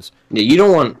games. Yeah, you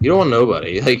don't want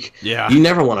nobody. Like, yeah. You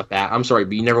never want to back. I'm sorry,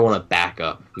 but you never want to back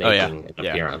up making an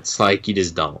appearance. Like, you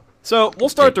just don't. So we'll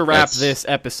start to wrap this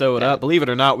episode up. Believe it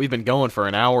or not, we've been going for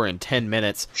an hour and 10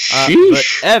 minutes. But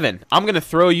Evan, I'm going to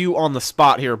throw you on the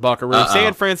spot here, Buckaroo.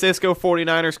 San Francisco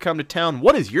 49ers come to town.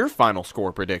 What is your final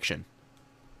score prediction?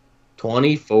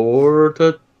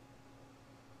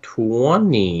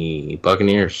 24-20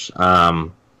 Buccaneers.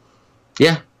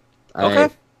 Yeah. Okay.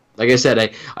 Like I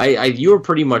said, you were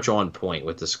pretty much on point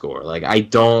with the score. Like, I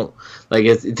don't like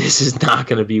it. This is not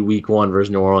going to be Week 1 versus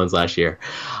New Orleans last year.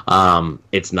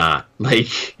 It's not.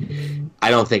 Like, I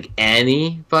don't think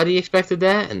anybody expected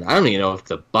that, and I don't even know if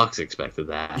the Bucs expected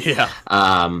that. Yeah.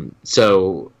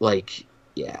 So, like,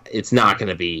 yeah, it's not going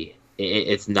to be.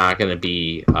 It's not going to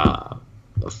be a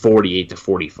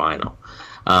 48-40 final.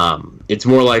 It's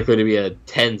more likely to be a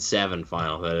 10-7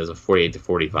 final than it is a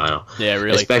 48-40 final. Yeah,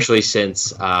 really. Especially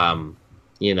since, it's a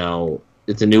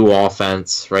new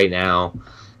offense right now.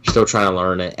 You're still trying to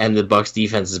learn it, and the Bucs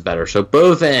defense is better. So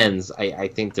both ends, I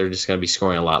think they're just going to be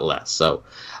scoring a lot less. So,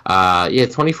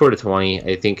 24-20.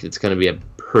 I think it's going to be a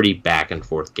pretty back and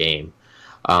forth game.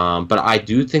 But I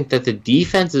do think that the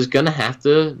defense is going to have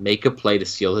to make a play to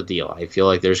seal the deal. I feel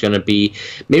like there's going to be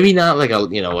maybe not like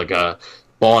a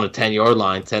ball on a 10-yard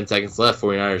line, 10 seconds left,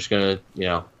 49ers going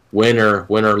to, win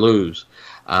or lose.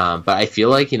 But I feel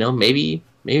like, maybe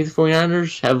the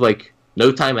 49ers have, like,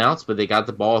 no timeouts, but they got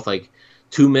the ball with, like,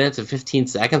 2 minutes and 15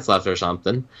 seconds left or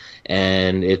something.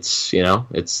 And it's,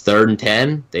 it's 3rd and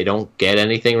 10. They don't get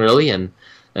anything really, and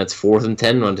it's 4th and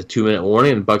 10 on the 2-minute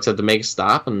warning, and the Bucs have to make a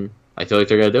stop, and I feel like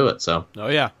they're going to do it. So. Oh,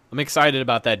 yeah. I'm excited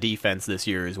about that defense this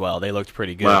year as well. They looked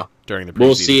pretty good during the preseason.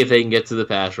 We'll see if they can get to the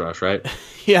pass rush, right?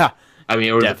 Yeah. I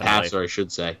mean, or definitely. The passer, I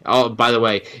should say. Oh, by the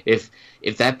way, if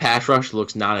that pass rush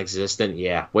looks non-existent,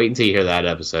 wait until you hear that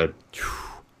episode.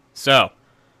 So,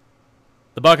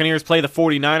 the Buccaneers play the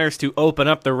 49ers to open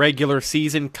up the regular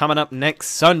season coming up next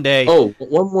Sunday. Oh,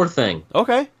 one more thing.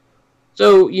 Okay.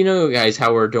 So, guys,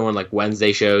 how we're doing, like,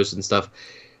 Wednesday shows and stuff.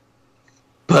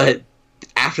 But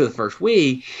after the first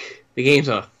week, the game's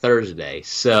on a Thursday.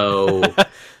 So,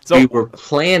 we were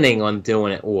planning on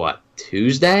doing it,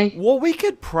 Tuesday? Well, we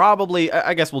could probably,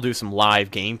 I guess we'll do some live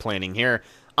game planning here.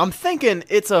 I'm thinking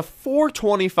it's a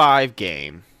 4:25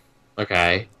 game.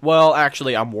 Okay. Well,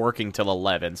 actually, I'm working till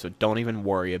 11, so don't even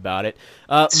worry about it.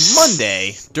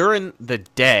 Monday, during the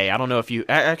day, I don't know if you...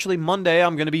 Actually, Monday,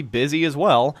 I'm going to be busy as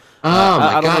well.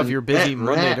 I don't know if you're busy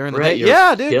Monday during the day.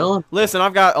 Yeah, dude. Listen,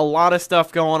 I've got a lot of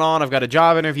stuff going on. I've got a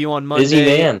job interview on Monday. Busy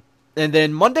man. And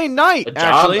then Monday night,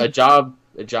 A job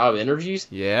interviews?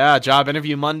 Yeah, job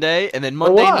interview Monday, and then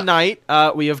Monday night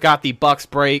we have got the Bucks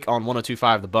break on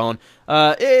 102.5 The Bone.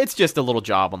 It's just a little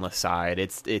job on the side.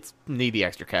 It's need the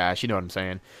extra cash. You know what I'm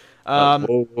saying?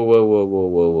 Whoa!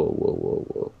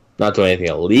 Not doing anything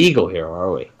illegal here,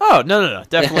 are we? Oh no,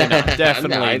 definitely not.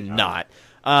 Definitely not.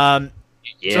 So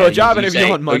a job interview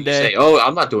on Monday.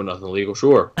 I'm not doing nothing illegal,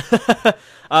 sure.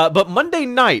 But Monday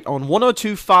night on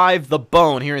 102.5 The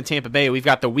Bone here in Tampa Bay, we've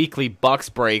got the weekly Bucks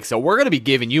break. So we're going to be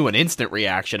giving you an instant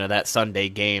reaction of that Sunday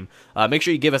game. Make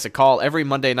sure you give us a call every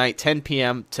Monday night, 10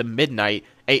 p.m. to midnight.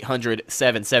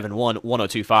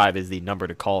 800-771-1025 is the number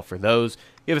to call for those.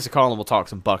 Give us a call and we'll talk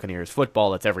some Buccaneers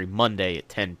football. That's every Monday at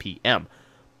 10 p.m.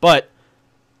 But,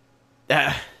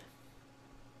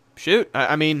 shoot,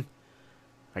 I mean...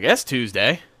 I guess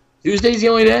Tuesday. Tuesday's the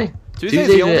only day. Tuesday's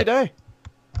the only day.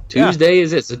 Tuesday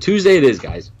is it. So Tuesday it is,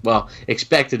 guys. Well,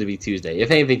 expected to be Tuesday.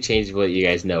 If anything changes, we'll let you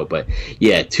guys know. But,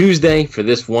 yeah, Tuesday for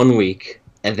this 1 week.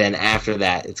 And then after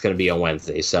that, it's going to be on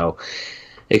Wednesday. So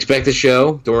expect the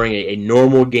show during a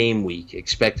normal game week.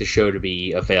 Expect the show to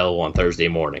be available on Thursday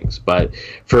mornings. But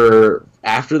for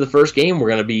after the first game,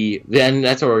 then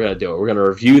that's what we're going to do. We're going to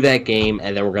review that game,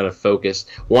 and then we're going to focus.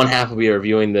 One half will be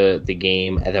reviewing the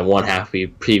game, and then one half will be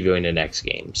previewing the next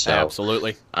game. So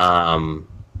absolutely.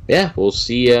 We'll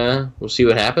see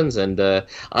what happens. And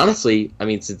honestly, I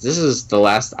mean, since this is the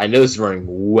last, I know this is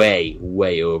running way,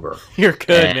 way over. You're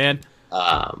good, man.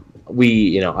 I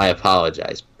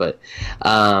apologize, but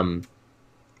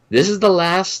this is the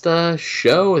last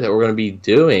show that we're going to be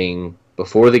doing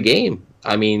before the game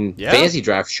I mean, Yeah. fantasy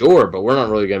draft, sure, but we're not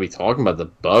really going to be talking about the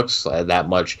Bucks that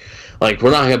much. Like,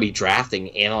 we're not going to be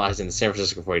analyzing the San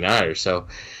Francisco 49ers. So,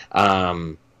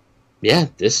 yeah,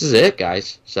 this is it,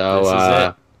 guys. So, This is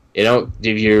it. you know,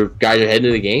 if you guys are heading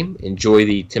to the game, enjoy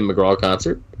the Tim McGraw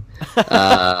concert.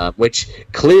 Which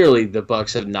clearly the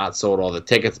Bucks have not sold all the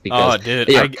tickets because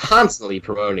they are constantly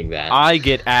promoting that. I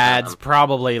get ads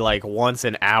probably like once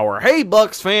an hour. Hey,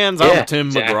 Bucks fans, I'm Tim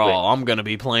McGraw. I'm going to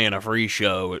be playing a free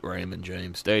show at Raymond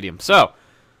James Stadium. So,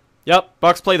 yep,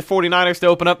 Bucks play the 49ers to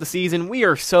open up the season. We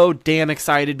are so damn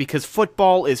excited because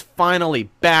football is finally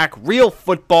back. Real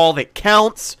football that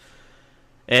counts.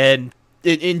 And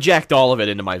inject all of it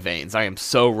into my veins. I am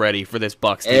so ready for this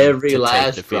Bucks team Every to last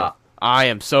take the field. drop. I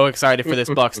am so excited for this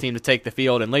Bucks team to take the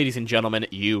field, and ladies and gentlemen,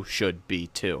 you should be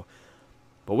too.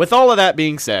 But with all of that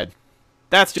being said,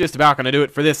 that's just about going to do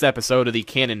it for this episode of the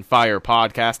Cannon Fire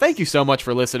Podcast. Thank you so much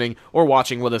for listening or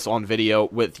watching with us on video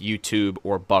with YouTube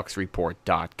or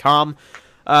BucksReport.com.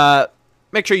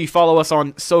 Make sure you follow us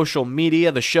on social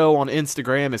media. The show on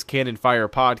Instagram is Cannon Fire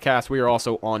Podcast. We are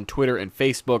also on Twitter and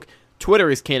Facebook.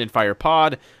 Twitter is Cannon Fire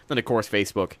Pod. Then, of course,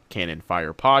 Facebook, Cannon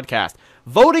Fire Podcast.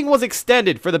 Voting was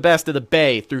extended for the Best of the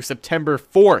Bay through September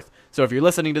 4th. So if you're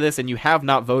listening to this and you have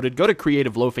not voted, go to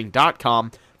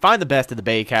creativeloafing.com, find the Best of the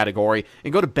Bay category,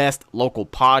 and go to Best Local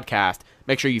Podcast.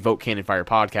 Make sure you vote Cannon Fire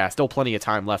Podcast. Still plenty of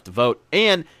time left to vote.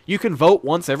 And you can vote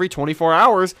once every 24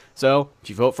 hours. So if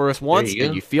you vote for us once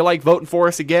and you feel like voting for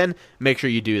us again, make sure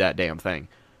you do that damn thing.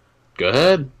 Go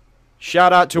ahead.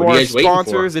 Shout out to our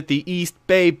sponsors at the East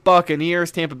Bay Buccaneers,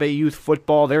 Tampa Bay Youth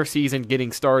Football, their season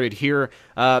getting started here.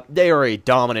 They are a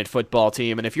dominant football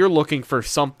team, and if you're looking for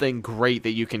something great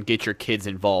that you can get your kids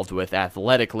involved with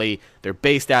athletically, they're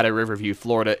based out of Riverview,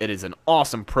 Florida. It is an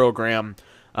awesome program.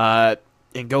 And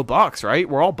go Bucks, right?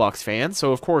 We're all Bucks fans,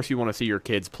 so of course you want to see your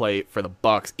kids play for the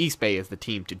Bucks. East Bay is the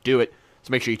team to do it, so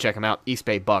make sure you check them out,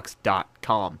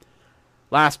 eastbaybucks.com.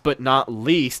 Last but not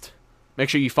least, make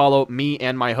sure you follow me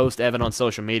and my host, Evan, on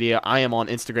social media. I am on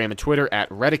Instagram and Twitter at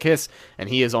Redicus, and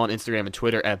he is on Instagram and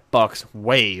Twitter at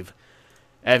BucksWave.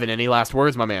 Evan, any last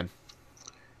words, my man?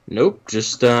 Nope.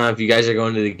 Just if you guys are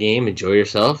going to the game, enjoy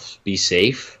yourselves. Be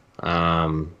safe.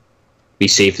 Be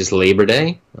safe this Labor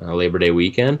Day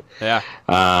weekend. Yeah.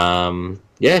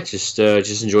 Just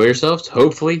enjoy yourselves.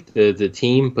 Hopefully, the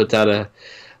team puts out a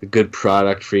good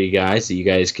product for you guys that you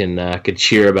guys can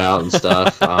cheer about and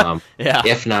stuff. Yeah.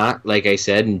 If not, like I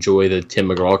said, enjoy the Tim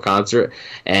McGraw concert,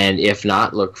 and if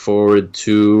not, look forward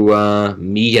to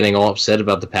me getting all upset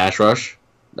about the pass rush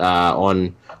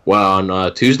on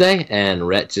Tuesday, and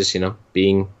Rhett just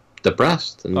being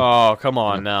depressed. And, oh, come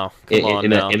on now.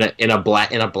 In a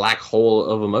black hole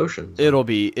of emotions. It'll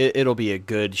be a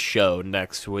good show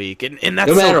next week, and that's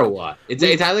no matter what. It's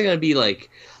either gonna be like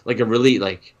a really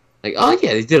like oh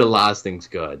yeah, they did a lot of things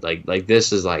good. Like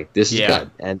this is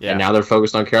good, and now they're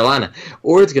focused on Carolina.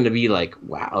 Or it's gonna be like,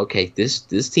 wow, okay, this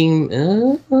team,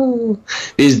 this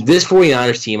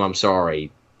 49ers team. I'm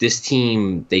sorry, this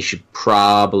team they should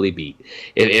probably beat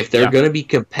if they're gonna be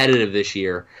competitive this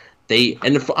year.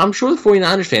 I'm sure the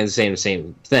 49ers fans are saying the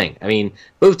same thing. I mean,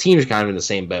 both teams are kind of in the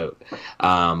same boat.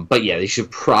 But yeah, they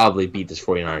should probably beat this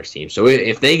 49ers team. So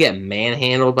if they get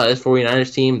manhandled by this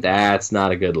 49ers team, that's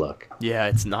not a good look. Yeah,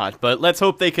 it's not. But let's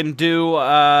hope they can do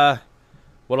what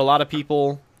a lot of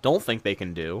people don't think they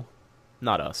can do.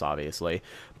 Not us, obviously.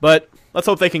 But let's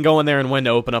hope they can go in there and win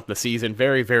to open up the season.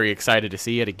 Very, very excited to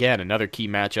see it. Again, another key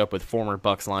matchup with former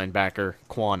Bucks linebacker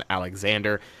Quan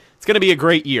Alexander. It's going to be a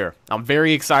great year. I'm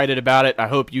very excited about it. I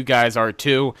hope you guys are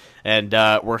too. And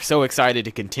we're so excited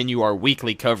to continue our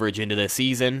weekly coverage into the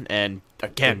season. And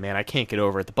again, man, I can't get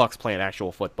over it. The Bucks play an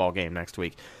actual football game next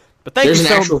week. But there's an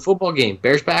actual football game.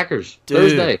 Bears-Packers.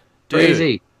 Thursday.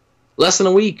 Crazy. Less than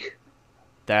a week.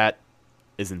 That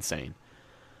is insane.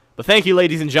 But thank you,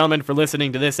 ladies and gentlemen, for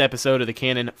listening to this episode of the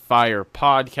Cannon Fire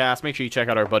Podcast. Make sure you check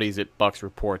out our buddies at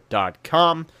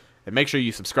BucksReport.com. And make sure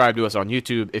you subscribe to us on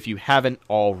YouTube if you haven't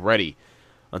already.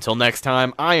 Until next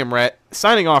time, I am Rhett,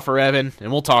 signing off for Evan,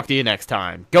 and we'll talk to you next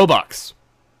time. Go Bucks!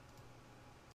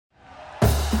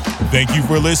 Thank you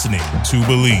for listening to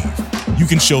Believe. You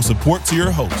can show support to your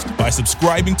host by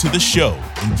subscribing to the show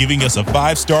and giving us a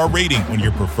 5-star rating on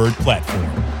your preferred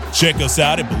platform. Check us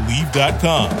out at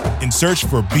Believe.com and search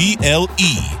for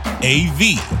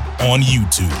BLEAV on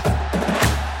YouTube.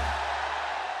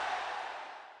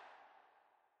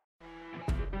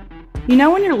 You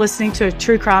know when you're listening to a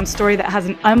true crime story that has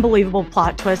an unbelievable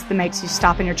plot twist that makes you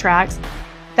stop in your tracks?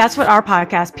 That's what our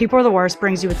podcast, People Are the Worst,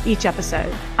 brings you with each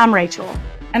episode. I'm Rachel.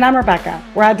 And I'm Rebecca.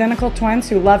 We're identical twins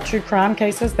who love true crime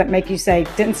cases that make you say,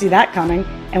 didn't see that coming,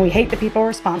 and we hate the people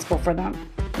responsible for them.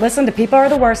 Listen to People Are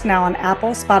the Worst now on Apple,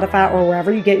 Spotify, or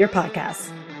wherever you get your podcasts.